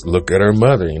daughter is. Look at her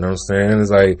mother, you know what I'm saying? It's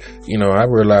like, you know, I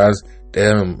realized,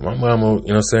 damn, my mama,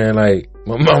 you know what I'm saying? Like,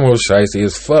 my mama was shicey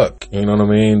as fuck, you know what I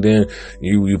mean? Then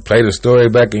you play the story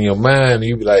back in your mind, and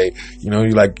you be like, you know,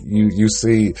 you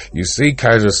see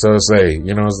Kaiser Sose,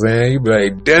 you know what I'm saying? You be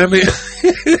like, damn it.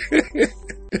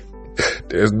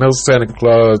 There's no Santa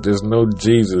Claus, there's no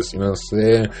Jesus, you know what I'm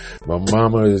saying? My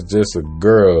mama is just a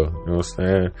girl, you know what I'm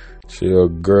saying? She a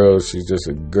girl, she's just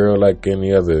a girl like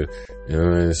any other, you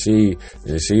know, and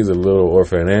she's a little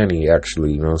orphan Annie,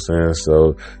 actually, you know what I'm saying?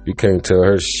 So you can't tell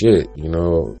her shit, you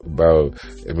know, about,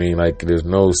 I mean, like, there's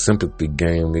no sympathy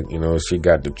game, you know, she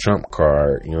got the Trump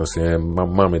card, you know what I'm saying? My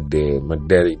mama did, my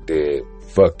daddy did.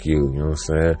 Fuck you, you know what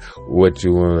I'm saying? What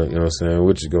you want, you know what I'm saying?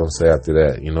 What you gonna say after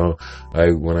that, you know?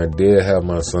 Like, when I did have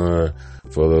my son,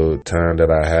 for the time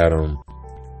that I had him,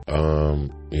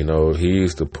 you know, he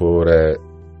used to pull that,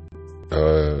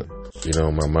 you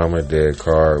know, my mama did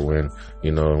card when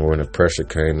the pressure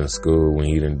came in school, when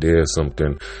he done did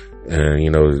something, and,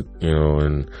 you know,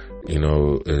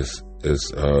 it's,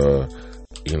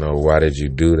 you know, why did you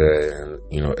do that? And,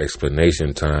 you know,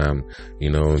 explanation time, you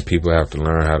know, and people have to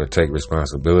learn how to take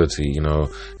responsibility, you know.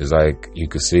 It's like, you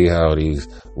can see how these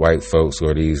white folks,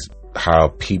 or how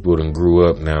people done grew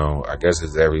up now, I guess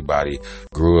it's everybody,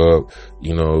 grew up,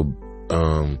 you know,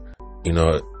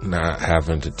 not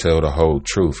having to tell the whole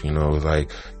truth, you know. It's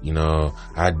like, you know,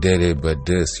 I did it, but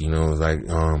this, you know, it's like,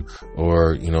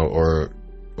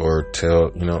 or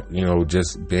tell, you know,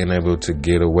 just being able to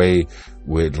get away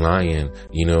with lying,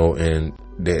 you know, and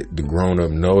that the grown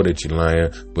up know that you're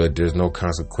lying, but there's no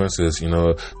consequences, you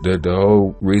know. The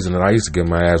whole reason that I used to get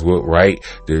my ass whooped, right?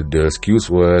 The excuse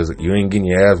was, you ain't getting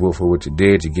your ass whooped for what you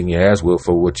did, you're getting your ass whooped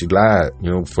for what you lied, you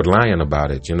know, for lying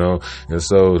about it, you know. And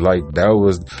so, like, that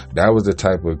was the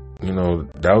type of, you know,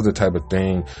 that was the type of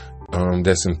thing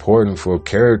that's important for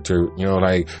character, you know,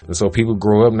 like, and so people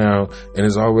grow up now, and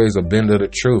it's always a bend of the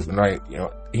truth, and like,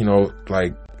 you know,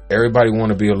 like, everybody want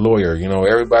to be a lawyer, you know.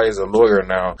 Everybody's a lawyer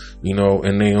now, you know,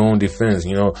 in their own defense,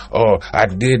 you know. Oh, I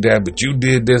did that, but you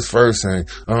did this first, and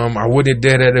I wouldn't have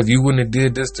did that if you wouldn't have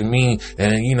did this to me,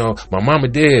 and, you know, my mama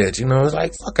did, you know. It's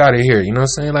like, fuck out of here, you know what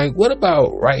I'm saying? Like, what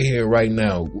about right here, right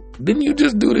now? Didn't you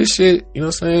just do this shit, you know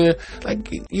what I'm saying? Like,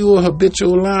 you a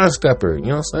habitual line stepper, you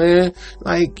know what I'm saying?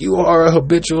 Like, you are a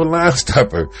habitual line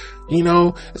stepper, you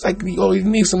know. It's like, you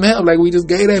need some help. Like, we just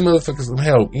gave that motherfucker some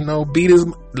help, you know, beat his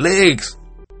legs.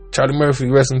 Charlie Murphy,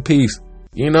 rest in peace,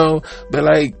 you know. But,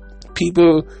 like,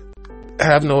 people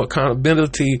have no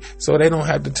accountability, so they don't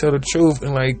have to tell the truth.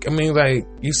 And, like, I mean, like,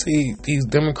 you see these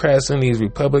Democrats and these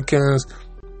Republicans,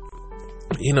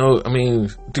 you know, I mean,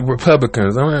 the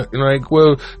Republicans, I'm not, like,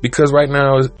 well, because right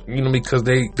now, you know, because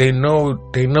they know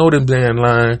the damn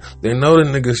line, they know the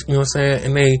niggas, you know what I'm saying,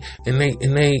 and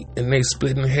they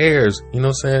splitting hairs, you know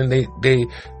what I'm saying, they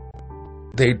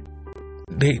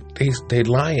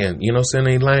lying, you know what I'm saying?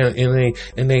 They lying,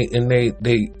 and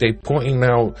they pointing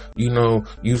out, you know,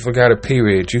 you forgot a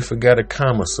period, you forgot a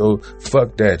comma, so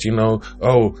fuck that, you know.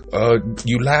 Oh,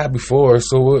 you lied before,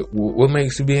 so what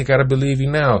makes you gotta believe you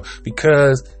now?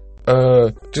 Because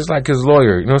just like his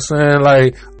lawyer, you know what I'm saying?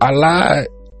 Like, I lied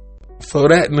for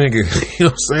that nigga, you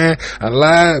know what I'm saying? I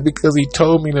lied because he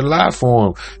told me to lie for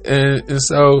him, and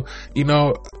so, you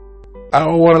know, I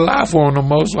don't want to lie for him no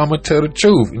more, so I'm going to tell the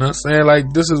truth. You know what I'm saying?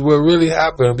 Like, this is what really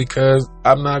happened because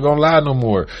I'm not going to lie no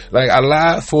more. Like, I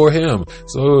lied for him.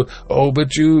 So,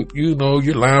 but you know,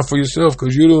 you're lying for yourself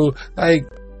because you don't, like,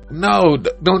 no,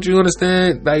 don't you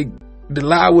understand? Like, the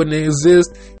lie wouldn't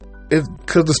exist if,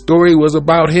 because the story was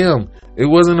about him. It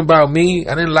wasn't about me.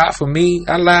 I didn't lie for me.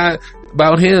 I lied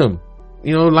about him.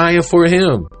 You know, lying for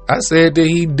him. I said that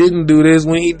he didn't do this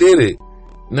when he did it.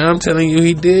 Now I'm telling you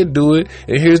he did do it,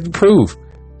 and here's the proof,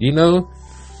 you know?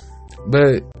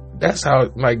 But that's how,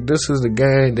 like, this is the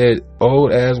game that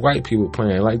old ass white people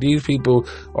playing. Like, these people,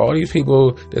 all these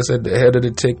people that's at the head of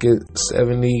the ticket,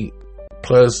 70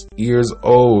 plus years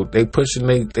old, they pushing,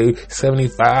 they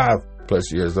 75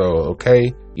 plus years old,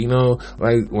 okay? You know,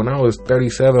 like, when I was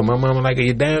 37, my mama like,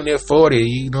 you're damn near 40,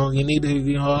 you know, you need to,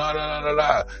 you know, blah, blah, blah,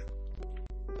 blah.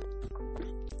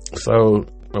 So,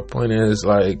 my point is,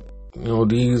 like, you know,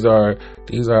 these are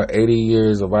 80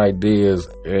 years of ideas,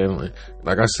 and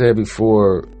like I said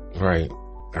before, right,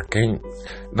 I can't,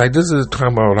 like, this is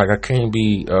talking about, like, I can't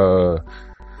be,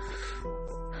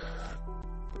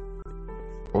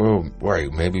 well,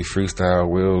 right, maybe freestyle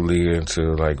will lead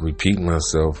into, like, repeating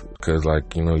myself, because,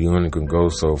 like, you know, you only can go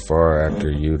so far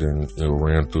after you done, you know,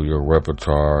 ran through your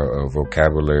repertoire of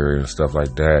vocabulary and stuff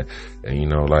like that, and, you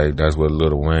know, like, that's what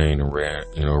Lil Wayne ran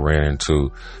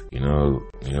into, you know,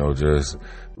 just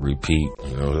repeat,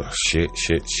 you know, shit,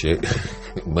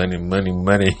 money,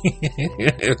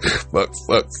 fuck.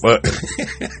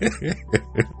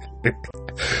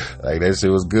 Like, that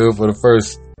shit was good for the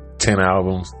first 10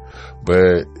 albums.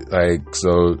 But, like,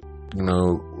 so, you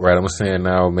know, right, I'm saying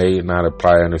now may not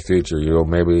apply in the future. You know,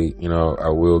 maybe, you know, I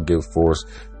will get forced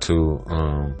to,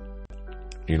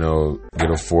 you know,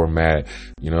 get a format,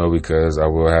 you know, because I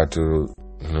will have to,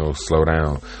 you know, slow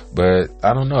down. But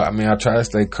I don't know. I mean, I try to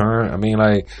stay current. I mean,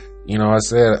 like, you know, I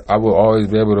said I will always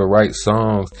be able to write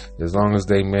songs as long as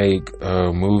they make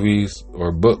movies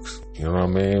or books. You know what I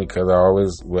mean? Because I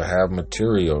always will have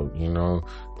material, you know.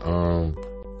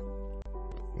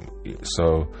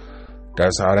 So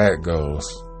that's how that goes.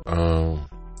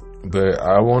 But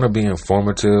I want to be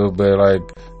informative, but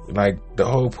like the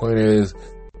whole point is,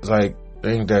 like,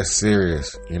 ain't that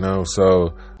serious, you know?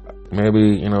 So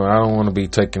maybe, you know, I don't want to be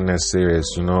taken that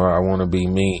serious, you know? I want to be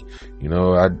me, you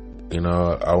know? I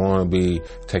want to be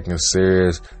taken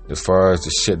serious as far as the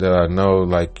shit that I know,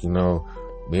 like, you know,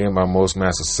 being my most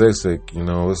narcissistic, you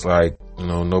know, it's like, you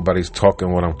know, nobody's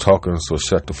talking what I'm talking, so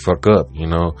shut the fuck up, you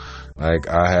know? Like,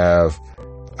 I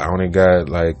only got,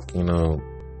 like, you know,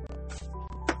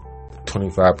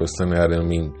 25% of that in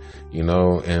me, you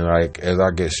know, and, like, as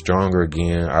I get stronger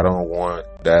again, I don't want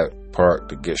that part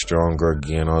to get stronger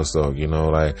again also, you know,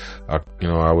 like, I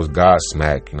was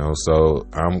Godsmack, you know, so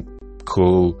I'm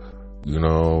cool, you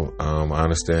know, I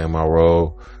understand my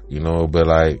role, you know, but,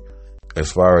 like,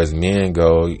 as far as men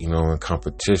go, you know, in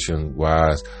competition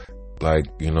wise, like,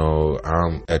 you know,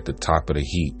 I'm at the top of the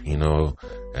heap, you know,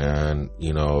 and,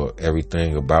 you know,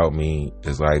 everything about me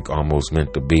is, like, almost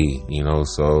meant to be, you know,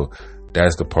 so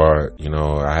that's the part, you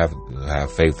know, I have to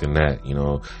have faith in that, you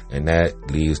know, and that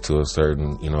leads to a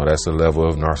certain, you know, that's a level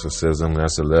of narcissism,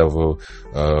 that's a level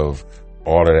of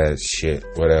all of that shit,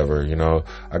 whatever, you know.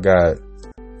 I got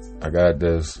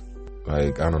this,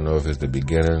 like, I don't know if it's the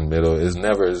beginning, middle, it's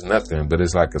nothing, but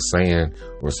it's like a saying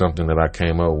or something that I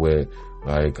came up with,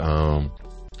 like, I'm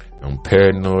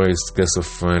paranoid,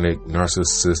 schizophrenic,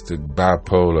 narcissistic,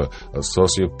 bipolar, a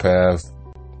sociopath,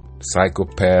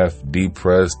 psychopath,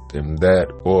 depressed, in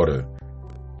that order.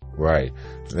 Right.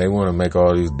 They want to make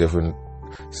all these different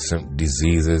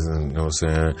diseases, and, you know what I'm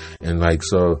saying? And, like,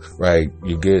 so, right,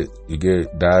 you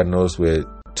get diagnosed with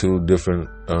 2 different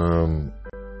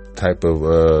type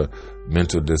of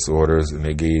mental disorders, and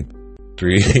they give you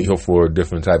 3 or 4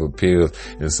 different type of pills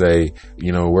and say,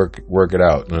 you know, work it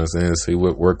out. You know what I'm saying? See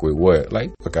what work with what.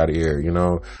 Like, fuck out of here, you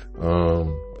know.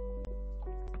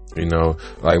 You know,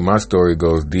 like, my story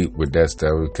goes deep with that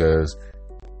stuff because,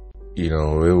 you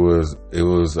know, it was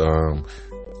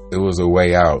a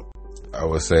way out. I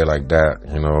would say like that,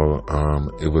 you know.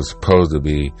 It was supposed to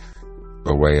be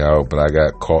a way out, but I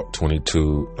got caught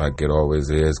 22, like it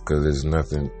always is, because there's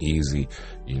nothing easy,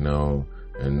 you know,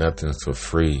 and nothing's for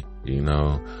free, you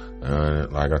know.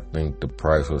 Like, I think the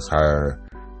price was higher,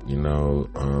 you know,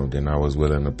 than I was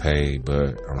willing to pay,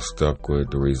 but I'm stuck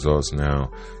with the results now,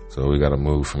 so we got to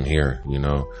move from here, you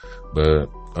know. But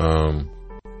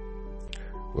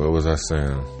what was I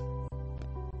saying?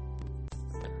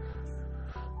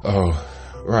 Oh,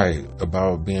 right,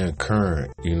 about being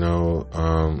current, you know.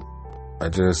 I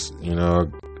just, you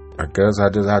know, I guess I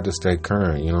just have to stay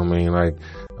current, you know what I mean? Like,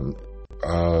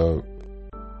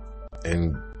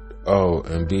 and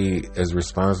and be as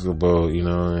responsible,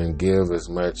 and give as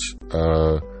much,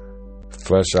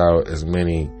 flesh out as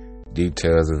many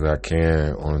details as I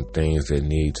can on things that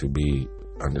need to be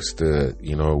understood,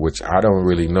 which I don't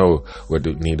really know what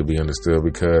need to be understood,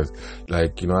 because I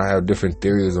have different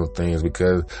theories on things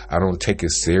because I don't take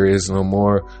it serious no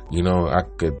more. I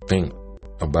could think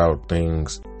about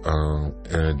things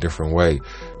in a different way,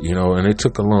 and it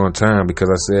took a long time because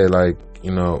I said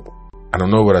I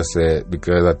don't know what I said,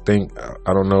 because I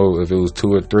don't know if it was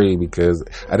 2 or 3, because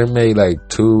I done made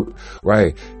 2,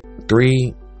 right?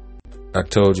 3, I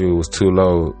told you it was too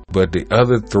low, but the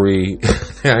other 3,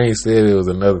 I ain't said it was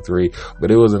another 3,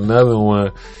 but it was another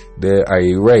one that I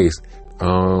erased,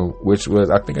 which was,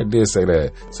 I think I did say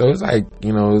that. So it's I've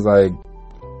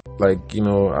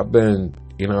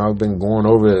been going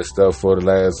over this stuff for the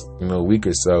last, week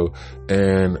or so,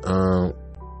 and,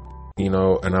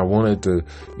 and I wanted to,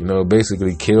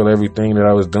 basically kill everything that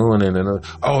I was doing. And then,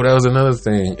 that was another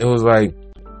thing. It was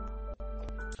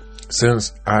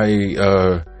since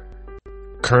I,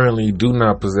 currently do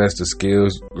not possess the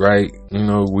skills, right?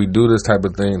 We do this type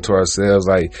of thing to ourselves,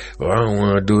 I don't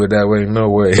want to do it that way, no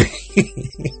way.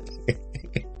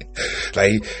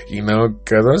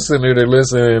 Cause I'm sitting there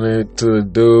listening to a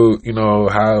dude,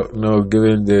 how,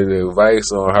 giving the advice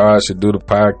on how I should do the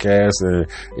podcast and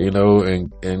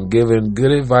giving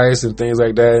good advice and things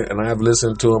like that. And I've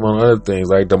listened to him on other things,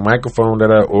 like the microphone that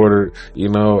I ordered,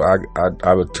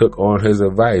 I took on his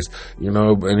advice,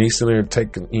 and he's sitting there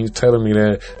he's telling me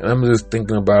that, and I'm just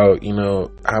thinking about,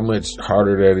 how much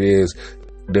harder that is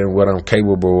than what I'm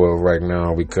capable of right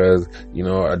now, because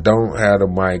I don't have a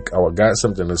mic. I got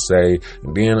something to say,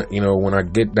 and then when I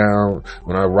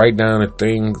write down the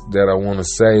things that I want to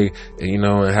say, and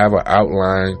have an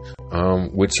outline,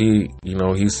 which he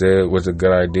said was a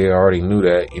good idea. I already knew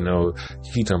that.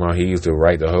 He talking about he used to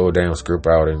write the whole damn script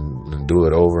out and do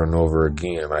it over and over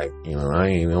again. I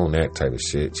ain't on that type of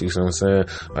shit. You see what I'm saying?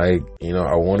 I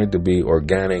want it to be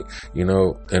organic,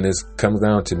 and this comes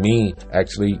down to me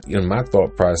actually in my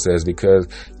thought process, because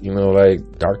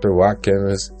Dr.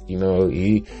 Watkins, he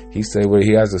say what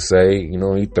he has to say,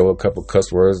 he throw a couple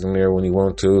cuss words in there when he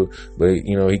want to, but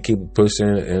he keep pushing,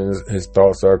 and his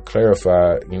thoughts are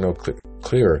clarified,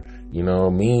 clear.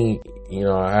 Me,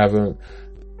 I haven't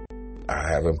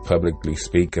publicly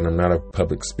speaking. I'm not a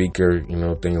public speaker,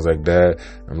 things like that.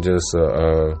 I'm just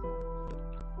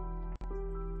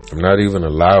I'm not even a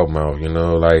loudmouth,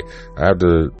 I have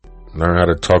to learn how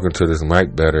to talk into this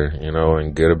mic better,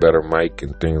 and get a better mic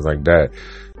and things like that.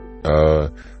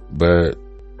 But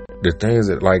the things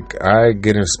that I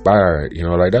get inspired,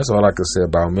 that's all I can say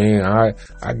about me. I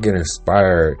get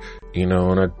inspired,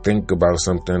 when I think about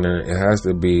something, and it has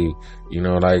to be, when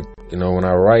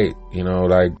I write,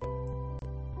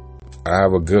 I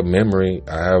have a good memory.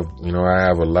 I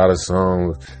have a lot of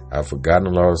songs. I've forgotten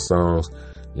a lot of songs.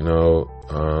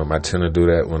 I tend to do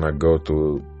that when I go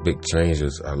through big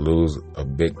changes. I lose a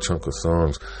big chunk of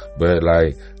songs, but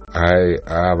I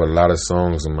have a lot of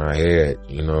songs in my head.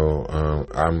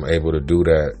 I'm able to do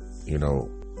that.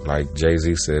 Like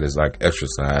Jay-Z said, it's like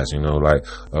exercise.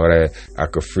 That I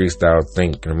could freestyle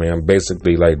think. I'm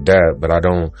basically like that, but I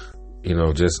don't.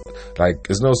 Just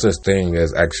there's no such thing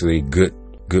as actually good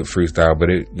freestyle. But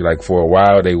it for a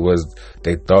while they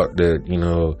thought that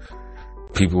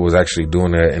people was actually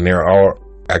doing that, and there are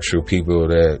actual people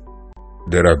that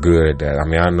are good at that.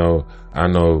 I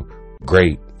know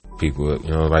great people,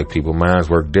 people minds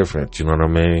work different, you know what I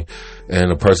mean?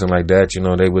 And a person like that,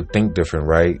 they would think different,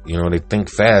 right? They think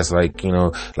fast, I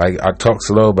talk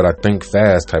slow, but I think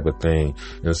fast type of thing.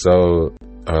 And so,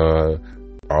 I've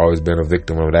always been a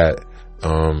victim of that.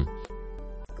 I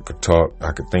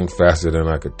could think faster than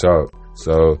I could talk.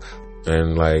 So,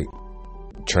 and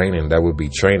training, that would be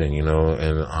training, and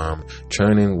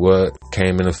training what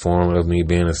came in the form of me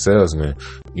being a salesman,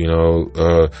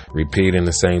 repeating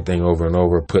the same thing over and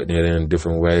over, putting it in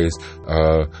different ways,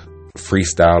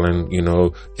 freestyling,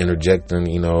 interjecting,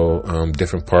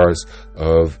 different parts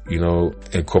of,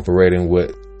 incorporating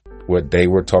what they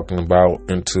were talking about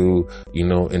into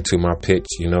my pitch,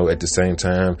 at the same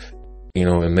time,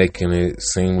 and making it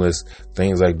seamless,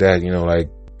 things like that,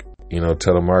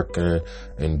 telemarketing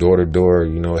and door to door,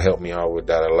 helped me out with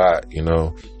that a lot, and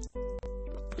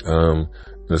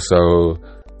so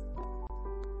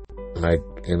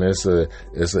and it's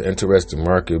an interesting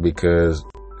market because,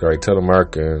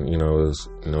 telemarketing, is,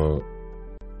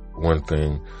 one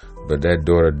thing, but that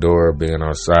door to door being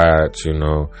outside, and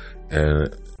a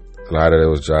lot of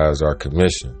those jobs are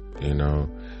commission,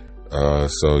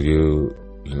 so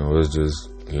it's just,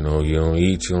 you don't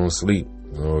eat, you don't sleep,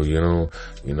 You don't,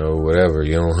 whatever.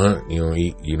 You don't hunt,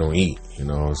 you don't eat,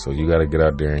 so you got to get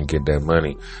out there and get that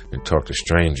money and talk to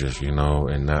strangers,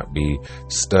 and not be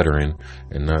stuttering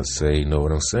and not say, you know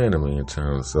what I'm saying a million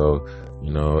times. So,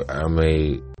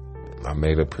 I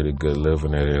made a pretty good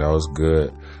living at it. I was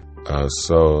good.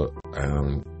 So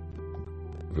I'm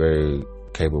very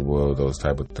capable of those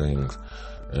type of things.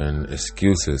 And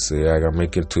excuses. See, I got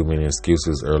making too many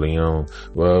excuses early on.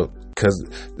 Well, cause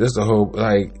this the whole,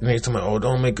 next time,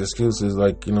 don't make excuses.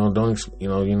 Don't,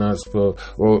 you're not supposed,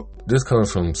 well, this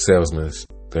comes from salesman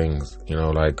things,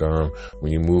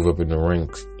 when you move up in the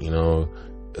ranks,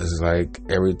 it's like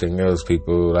everything else,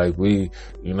 people, we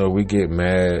get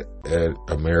mad at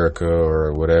America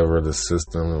or whatever, the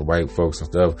system and white folks and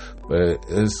stuff, but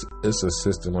it's a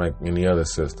system like any other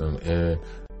system. And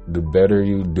the better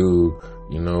you do,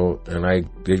 and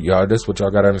y'all, this what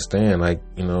y'all gotta understand. Do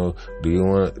you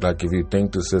want, if you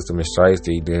think the system is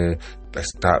shiesty, then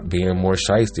stop being more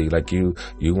shiesty.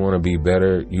 You want to be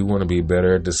better. You want to be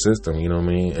better at the system. You know what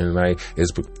I mean? And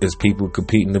it's people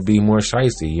competing to be more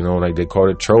shiesty. They call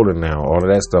it trolling now. All of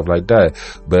that stuff like that.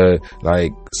 But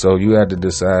so you have to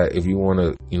decide if you want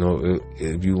to,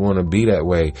 if you want to be that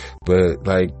way. But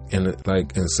in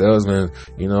salesmen,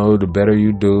 the better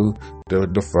you do,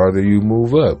 the farther you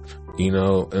move up.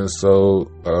 And so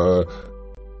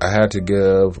I had to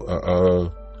give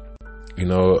a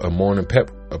morning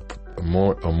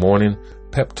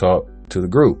pep talk to the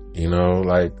group.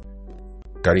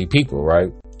 Gotta eat people,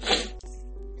 right?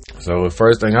 So the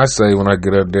first thing I say when I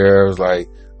get up there is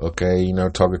okay,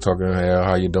 talking, hey,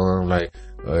 how you doing? Hey,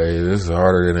 this is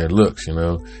harder than it looks, and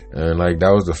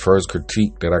that was the first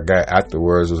critique that I got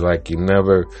afterwards. Was you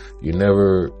never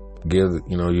give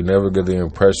the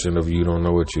impression of you don't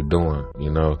know what you're doing.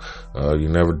 You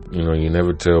never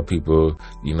tell people,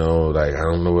 I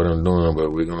don't know what I'm doing,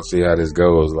 but we're gonna see how this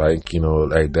goes.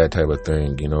 That type of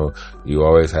thing. You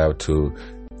always have to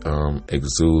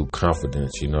exude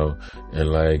confidence. And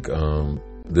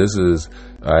this is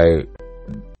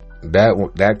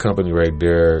that company right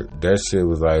there. That shit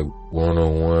was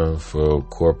one-on-one for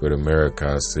corporate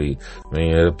America. I see.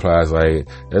 Man, it applies.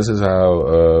 This is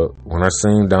how when I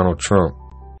seen Donald Trump,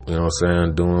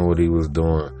 doing what he was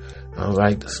doing, I was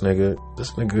this nigga,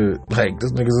 this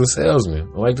nigga's a salesman.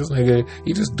 This nigga,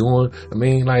 he just doing.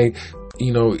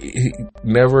 He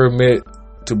never admit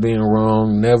to being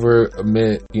wrong, never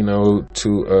admit,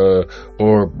 to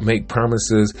or make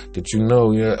promises that you're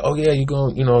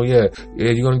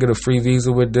gonna get a free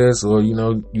visa with this, or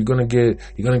you're gonna get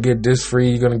this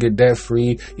free, you're gonna get that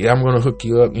free. Yeah, I'm gonna hook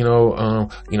you up.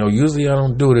 Usually I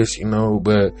don't do this,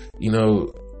 but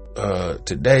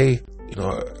today,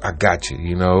 I got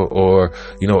you, or,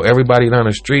 everybody down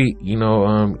the street,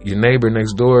 your neighbor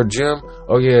next door, Jim.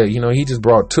 Oh yeah, he just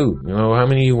brought 2. How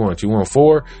many you want? You want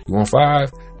 4? You want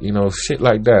 5? Shit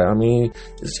like that.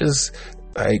 It's just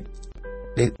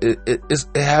it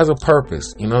has a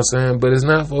purpose, you know what I'm saying? But it's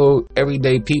not for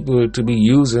everyday people to be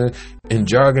using and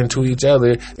jargon to each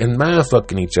other and mind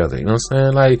fucking each other, you know what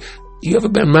I'm saying? You ever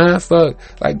been mind fucked?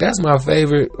 That's my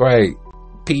favorite, right?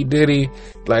 P. Diddy,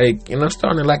 I'm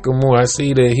starting to like him more. I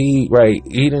see that he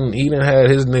didn't have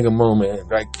his nigga moment.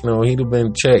 He'd have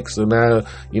been checked. So now,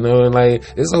 and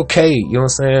it's okay, you know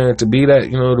what I'm saying, to be that,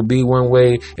 to be one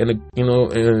way, and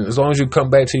and as long as you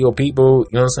come back to your people,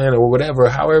 you know what I'm saying, or whatever,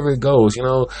 however it goes,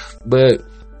 but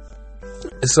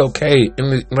it's okay.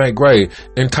 And right.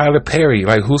 And Tyler Perry,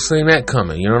 who's seen that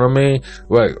coming? You know what I mean?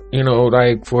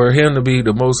 For him to be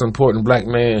the most important black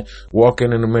man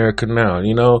walking in America now,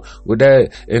 with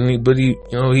that, he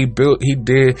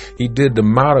did the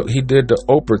model, he did the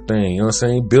Oprah thing, you know what I'm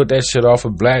saying? He built that shit off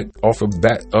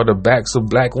the backs of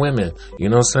black women, you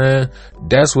know what I'm saying?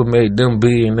 That's what made them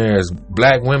billionaires.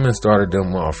 Black women started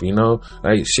them off,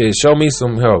 shit, show me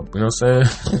some help, you know what I'm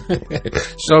saying?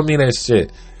 Show me that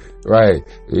shit. Right.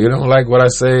 If you don't like what I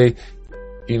say,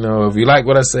 if you like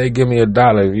what I say, give me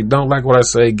 $1. If you don't like what I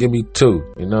say, give me 2.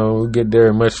 We'll get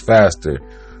there much faster.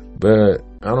 But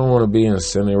I don't want to be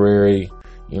incendiary,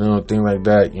 things like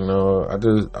that. I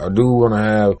do want to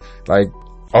have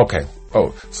okay.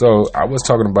 Oh, so I was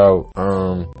talking about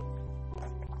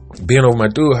being over my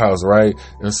dude's house, right?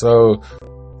 And so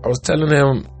I was telling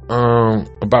him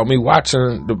about me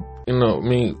watching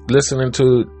me listening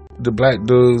to the black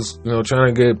dudes,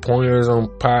 trying to get pointers on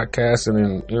podcasting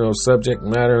and, subject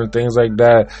matter and things like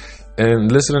that,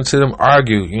 and listening to them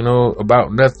argue,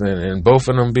 about nothing, and both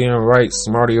of them being right,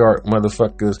 smarty art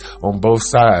motherfuckers on both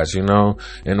sides, and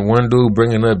one dude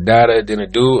bringing up data, then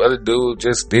other dude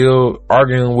just still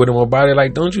arguing with him about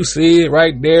it, don't you see it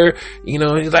right there? He's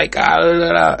it's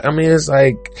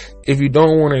if you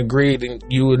don't want to agree, then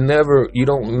you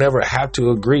don't never have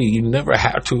to agree. You never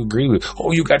have to agree with,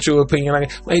 oh, you got your opinion.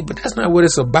 Like, but that's not what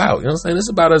it's about. You know what I'm saying? It's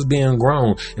about us being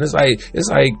grown. And it's like,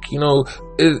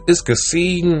 it's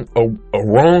conceding a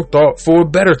wrong thought for a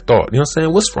better thought. You know what I'm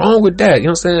saying? What's wrong with that? You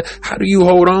know what I'm saying? How do you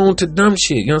hold on to dumb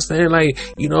shit? You know what I'm saying? Like,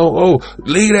 oh,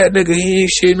 leave that nigga, he ain't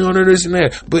shit, none of this and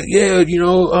that. But yeah,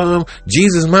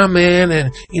 Jesus my man, and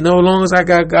as long as I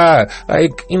got God,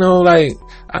 like,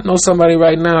 I know somebody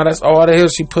right now, that's all the hell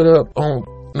she put up on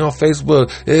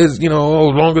Facebook is, as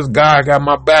long as God got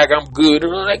my back, I'm good.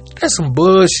 Like, that's some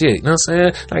bullshit. You know what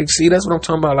I'm saying? Like, see, that's what I'm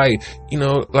talking about. Like,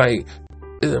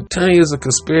 I'm telling you, it's a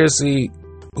conspiracy.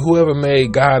 Whoever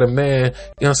made God a man,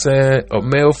 you know what I'm saying, a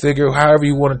male figure, however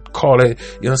you want to call it,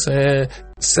 you know what I'm saying,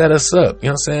 set us up. You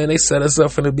know what I'm saying? They set us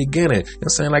up from the beginning. You know what I'm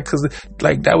saying? Like, cause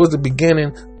like that was the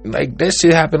beginning. Like, that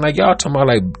shit happened, like y'all talking about,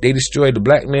 like they destroyed the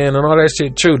black man and all that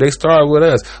shit. True, they started with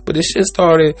us, but this shit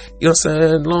started, you know what I'm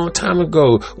saying, a long time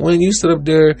ago. When you sit up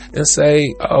there and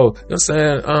say, oh, you know what I'm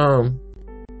saying, I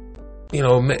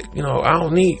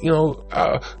don't need,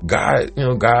 God,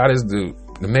 God is the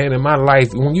man in my life.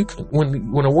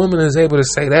 When a woman is able to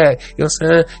say that, you know what I'm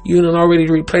saying, you done already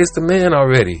replaced the man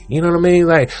already. You know what I mean?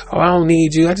 Like, oh, I don't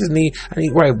need you. I need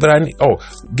right, but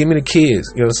give me the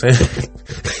kids. You know what I'm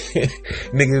saying?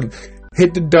 Nigga,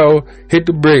 hit the dough, hit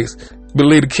the bricks, but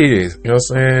leave the kids. You know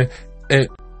what I'm saying? And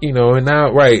and now,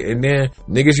 right, and then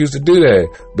niggas used to do that,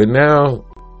 but now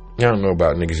y'all don't know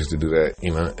about niggas used to do that.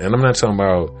 And I'm not talking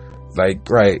about. Like,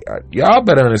 right, y'all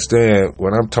better understand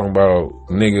when I'm talking about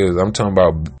niggas, I'm talking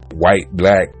about white,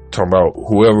 black, talking about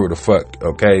whoever the fuck,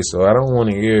 okay? So I don't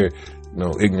want to hear,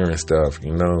 ignorant stuff,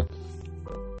 this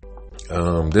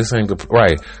ain't the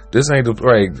right.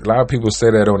 A lot of people say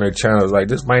that on their channels, like,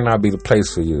 this might not be the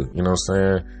place for you, you know what I'm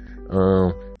saying?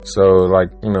 So,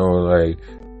 like, like,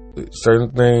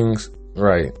 certain things,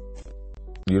 right,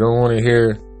 you don't want to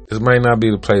hear, this might not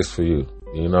be the place for you,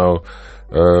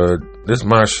 this is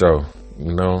my show,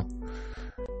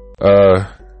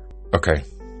 okay.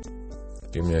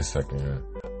 Give me a second.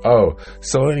 Oh,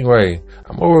 so anyway,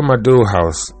 I'm over at my dude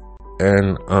house,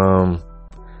 and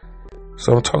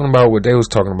so I'm talking about what they was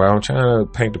talking about. I'm trying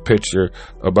to paint the picture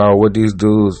about what these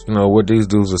dudes,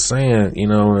 are saying,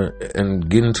 and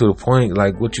getting to the point,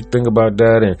 like, what you think about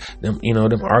that, and them,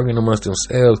 them arguing amongst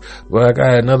themselves. But I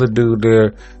got another dude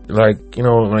there, like,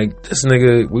 like, this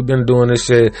nigga, we've been doing this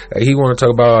shit. Like, he want to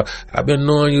talk about, I've been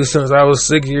knowing you since I was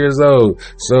 6 years old.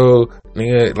 So,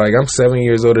 nigga, like, I'm 7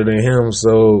 years older than him.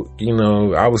 So,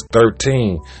 I was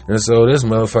 13. And so this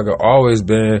motherfucker always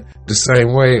been the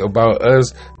same way about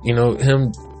us,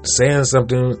 him saying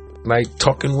something, like,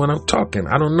 talking when I'm talking.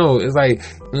 I don't know. It's like,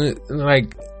 it's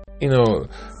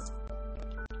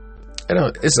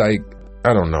like,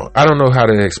 I don't know. I don't know how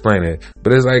to explain it,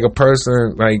 but it's like a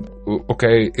person, like,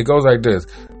 okay, it goes like this.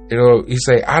 You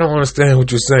say, I don't understand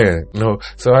what you're saying.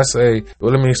 So I say,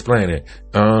 well, let me explain it.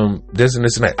 This and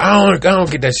this and that. I don't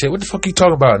get that shit. What the fuck you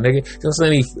talking about, nigga? You know what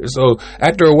I'm saying? So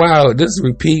after a while, this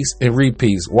repeats and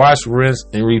repeats. Wash, rinse,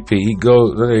 and repeat. He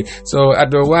goes, so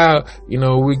after a while,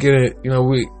 we get it,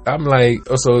 I'm like,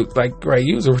 oh, so, like, right,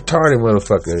 you was a retarded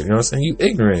motherfucker. You know what I'm saying? You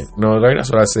ignorant. Like,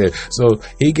 that's what I said. So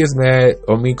he gets mad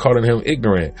on me calling him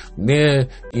ignorant. Then,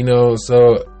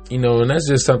 so, and that's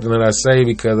just something that I say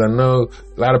because I know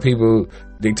a lot of people,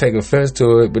 they take offense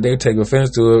to it, but they take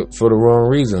offense to it for the wrong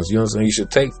reasons. You know what I'm saying? You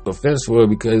should take offense for it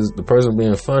because the person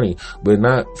being funny, but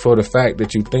not for the fact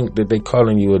that you think that they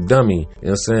calling you a dummy. You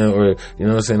know what I'm saying? Or, you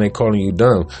know what I'm saying? They calling you dumb.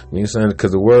 You know what I'm saying?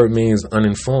 Because the word means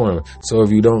uninformed. So if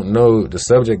you don't know the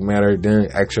subject matter, then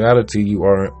in actuality, you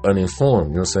are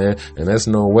uninformed. You know what I'm saying? And that's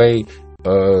no way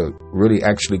really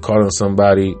actually calling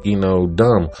somebody,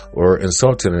 dumb or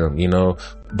insulting them,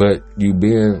 but you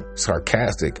being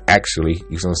sarcastic, actually,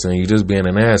 you know what I'm saying? You just being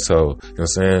an asshole, you know what I'm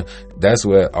saying? That's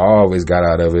what I always got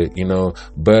out of it,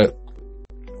 but,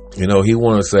 he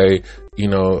want to say,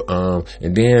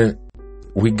 and then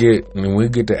we get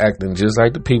to acting just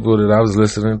like the people that I was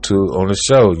listening to on the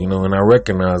show, and I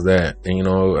recognize that, and,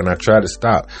 and I try to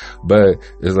stop, but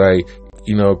it's like,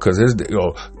 cause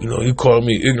you call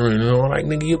me ignorant, like,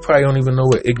 nigga, you probably don't even know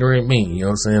what ignorant mean, you know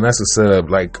what I'm saying? That's a setup.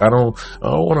 Like, I don't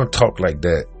want to talk like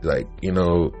that. Like, I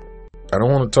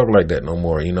don't want to talk like that no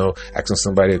more, asking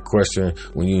somebody a question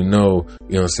when you know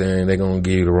what I'm saying, they're going to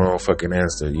give you the wrong fucking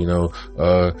answer,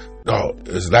 oh,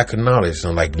 it's lack of knowledge. So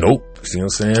I'm like, nope. See what I'm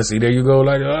saying? See, there you go,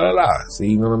 like, see,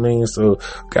 you know what I mean? So,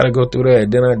 gotta go through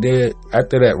that. Then I did,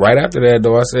 right after that,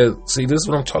 though, I said, see, this is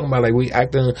what I'm talking about. Like, we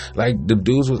acting, like, the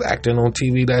dudes was acting on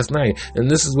TV last night. And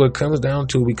this is what it comes down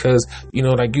to, because, you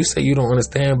know, like you say, you don't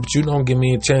understand, but you don't give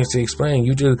me a chance to explain.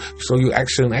 You just, so you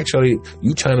actually,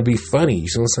 you trying to be funny. You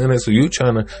see what I'm saying? So you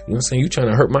trying to, you know what I'm saying? You trying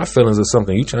to hurt my feelings or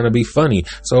something. You trying to be funny.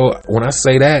 So, when I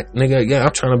say that, nigga, yeah,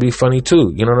 I'm trying to be funny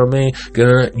too. You know what I mean?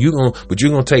 But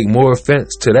you gonna take more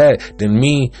offense to that than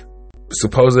me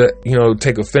supposed to, you know,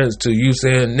 take offense to you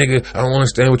saying, nigga, I don't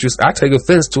understand what you say. I take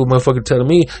offense to a motherfucker telling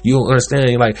me you don't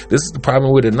understand. Like, this is the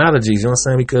problem with analogies, you know what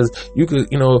I'm saying? Because you could,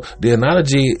 you know, the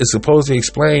analogy is supposed to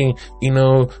explain, you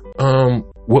know,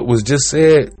 what was just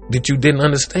said that you didn't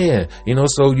understand, you know,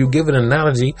 so you give an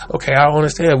analogy, okay, I don't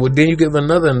understand. Well, then you give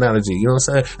another analogy, you know what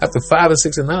I'm saying? After 5 or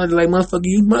 6 analogies, like, motherfucker,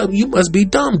 you must be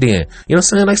dumb then, you know what I'm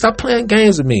saying? Like, stop playing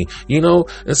games with me, you know?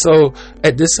 And so,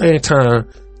 at the same time,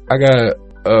 I got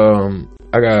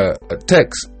a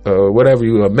text,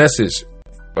 a message,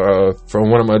 from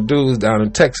one of my dudes down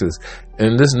in Texas.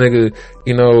 And this nigga,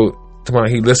 you know,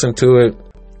 he listened to it,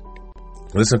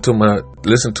 listened to my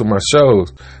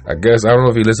shows. I guess, I don't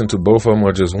know if he listened to both of them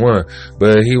or just one,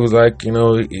 but he was like, you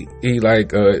know, he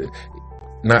like,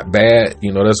 not bad,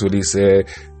 you know, that's what he said.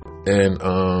 And,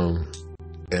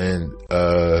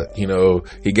 you know,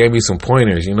 he gave me some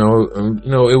pointers, you know,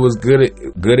 it was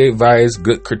good advice,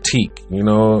 good critique, you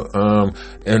know,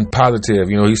 and positive,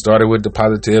 you know, he started with the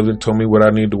positive and told me what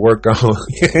I need to work on.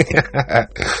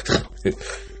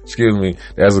 Excuse me.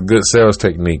 That's a good sales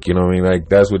technique. You know what I mean? Like,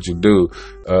 that's what you do.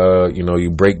 You know,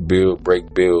 you break build,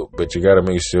 but you got to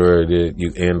make sure that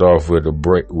you end off with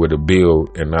a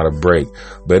build and not a break.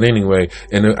 But anyway,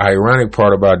 and the ironic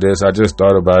part about this, I just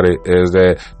thought about it, is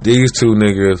that these two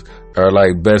niggas are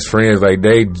like best friends. Like,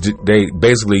 they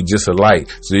basically just alike.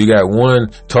 So you got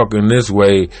one talking this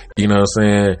way, you know what I'm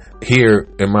saying, here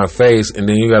in my face, and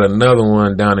then you got another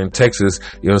one down in Texas,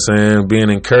 you know what I'm saying, being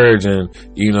encouraging,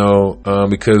 you know,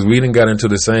 because we done got into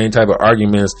the same type of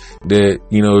arguments that,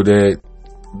 you know, that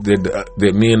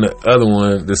me and the other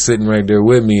one that's sitting right there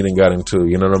with me then got into,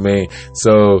 you know what I mean?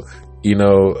 So, you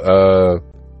know,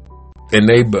 and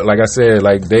they, like I said,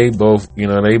 like, they both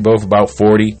about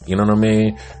 40, you know what I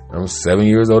mean? I'm 7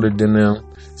 years older than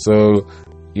them. So,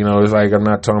 you know, it's like, I'm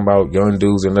not talking about young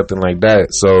dudes or nothing like that.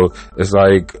 So it's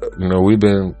like, you know, we've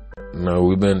been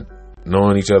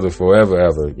knowing each other forever,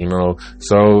 ever, you know?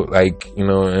 So, like, you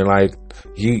know, and like,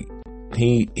 he's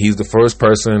the first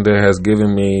person that has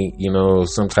given me, you know,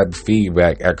 some type of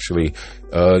feedback, actually.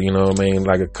 You know what I mean?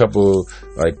 Like, a couple,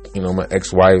 like, you know, my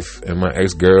ex-wife and my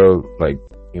ex-girl, like,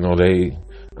 you know,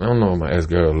 I don't know if my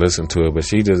ex-girl listened to it, but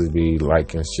she just be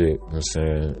liking shit and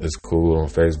saying it's cool on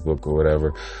Facebook or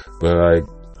whatever. But, like,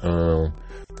 a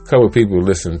couple of people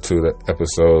listened to the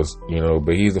episodes, you know,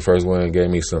 but he's the first one that gave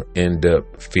me some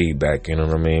in-depth feedback, you know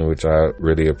what I mean, which I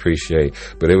really appreciate.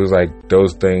 But it was like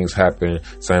those things happen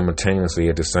simultaneously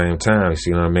at the same time,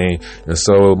 you know what I mean? And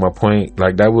so my point,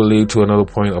 like, that will lead to another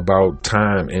point about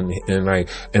time and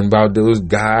about those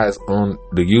guys on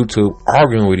the YouTube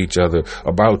arguing with each other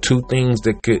about two things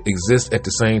that could exist at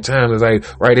the same time. It's like,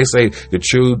 right, they say the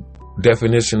true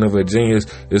definition of a genius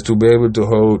is to be able to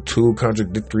hold two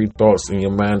contradictory thoughts in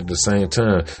your mind at the same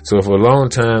time. So for a long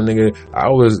time, nigga,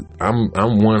 I'm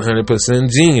 100%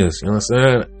 genius, you know what I'm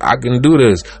saying? I can do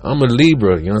this. I'm a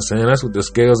Libra, you know what I'm saying? That's what the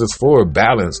scales is for,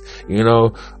 balance, you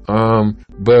know?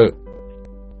 But,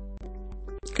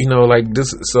 you know, like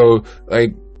this, so,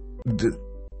 like,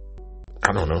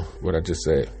 I don't know what I just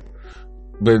said,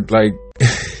 but, like,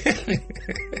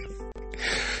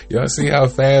 y'all see how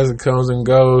fast it comes and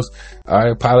goes. I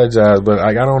apologize, but,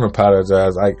 like, I don't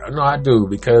apologize. Like, no, I do,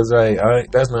 because, like,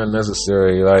 that's not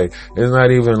necessary. Like, it's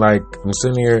not even like I've been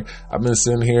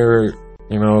sitting here,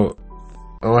 you know,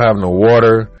 I don't have no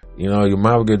water, you know, your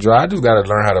mouth get dry. I just gotta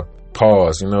learn how to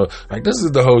pause, you know. Like, this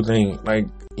is the whole thing. Like,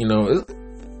 you know,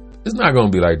 it's not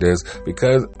gonna be like this,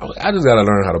 because I just gotta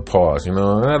learn how to pause, you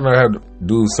know. And I learn how to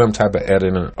do some type of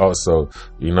editing also,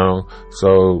 you know.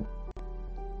 So,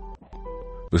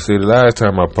 but see, the last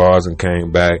time I paused and came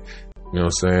back, you know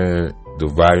what I'm saying, the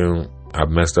volume, I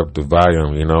messed up the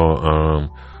volume, you know.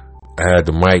 I had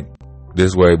the mic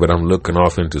this way, but I'm looking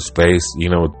off into space, you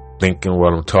know, thinking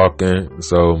while I'm talking.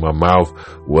 So my mouth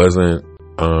wasn't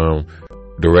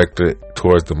directed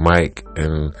towards the mic,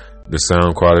 and the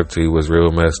sound quality was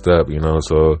real messed up, you know.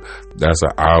 So that's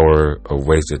an hour of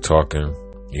wasted talking,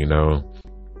 you know.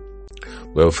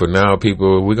 But for now,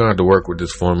 people, we're going to have to work with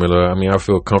this formula. I mean, I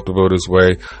feel comfortable this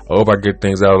way. I hope I get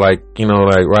things out, like, you know,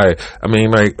 like, right. I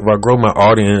mean, like, if I grow my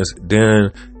audience,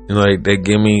 then like they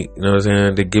give me, you know what I'm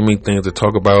saying? They give me things to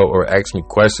talk about or ask me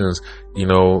questions, you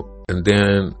know, and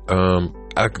then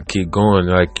I could keep going,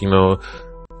 like, you know,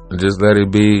 just let it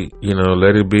be, you know,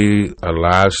 let it be a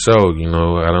live show, you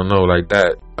know. I don't know, like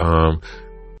that.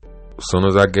 As soon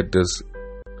as I get this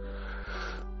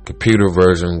computer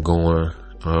version going,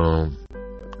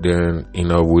 then, you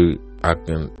know, I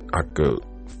could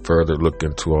further look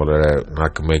into all of that, and I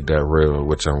can make that real,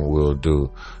 which I will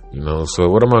do, you know. So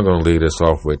what am I going to leave this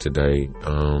off with today?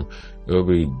 It'll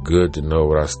be good to know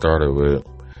what I started with,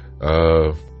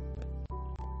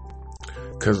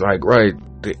 cause like, right,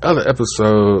 the other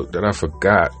episode that I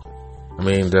forgot,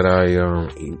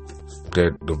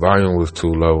 that the volume was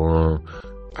too low on,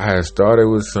 I had started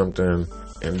with something,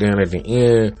 and then at the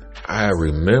end, I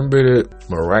remembered it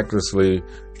miraculously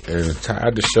and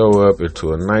tied the show up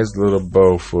into a nice little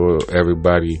bow for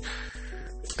everybody,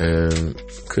 and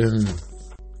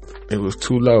it was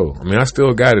too low. I mean, I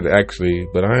still got it actually,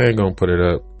 but I ain't gonna put it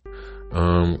up.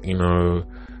 You know,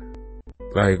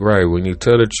 like, right, when you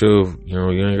tell the truth, you know,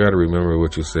 you ain't gotta remember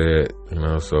what you said, you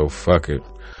know, so fuck it.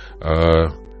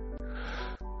 And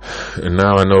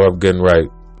now I know I'm getting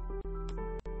right.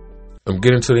 I'm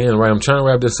getting to the end, right? I'm trying to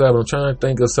wrap this up. I'm trying to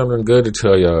think of something good to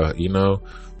tell y'all, you know.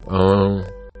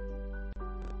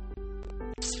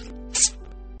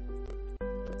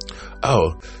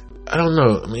 Oh, I don't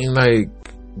know. I mean, like,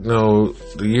 you know,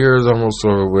 the year is almost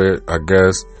over with, I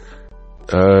guess.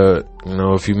 You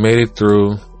know, if you made it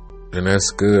through, then that's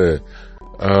good.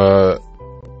 Oh,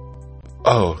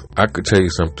 I could tell you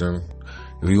something.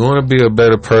 If you want to be a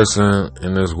better person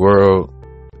in this world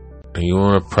and you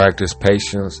want to practice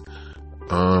patience,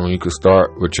 you could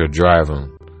start with your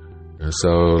driving. And so,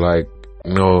 like,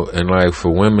 you know, and like for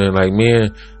women like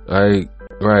men, like,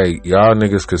 right, y'all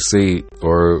niggas could see,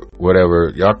 or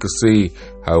whatever, y'all could see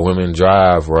how women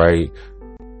drive, right?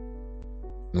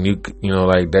 You know,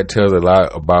 like, that tells a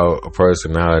lot about a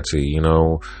personality, you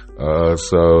know.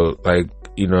 So, like,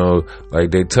 you know,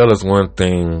 like, they tell us one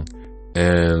thing,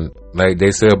 and like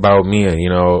they say about men, you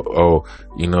know, oh,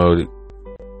 you know,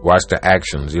 watch the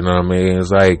actions, you know what I mean?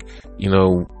 It's like, you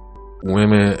know,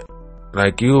 women,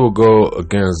 like, you will go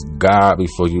against God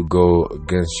before you go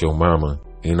against your mama,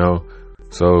 you know?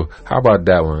 So how about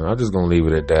that one? I'm just gonna leave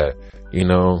it at that, you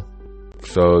know.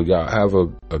 So y'all have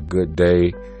a good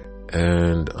day,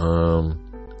 and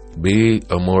be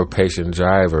a more patient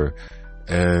driver,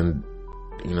 and,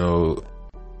 you know,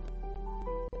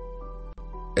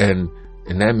 and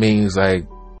that means, like,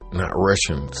 not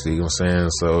rushing, see what I'm saying?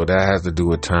 So that has to do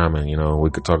with timing, you know. We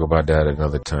could talk about that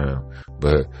another time.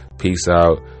 But peace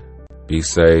out, be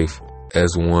safe.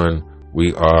 As one,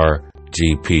 we are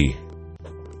GP.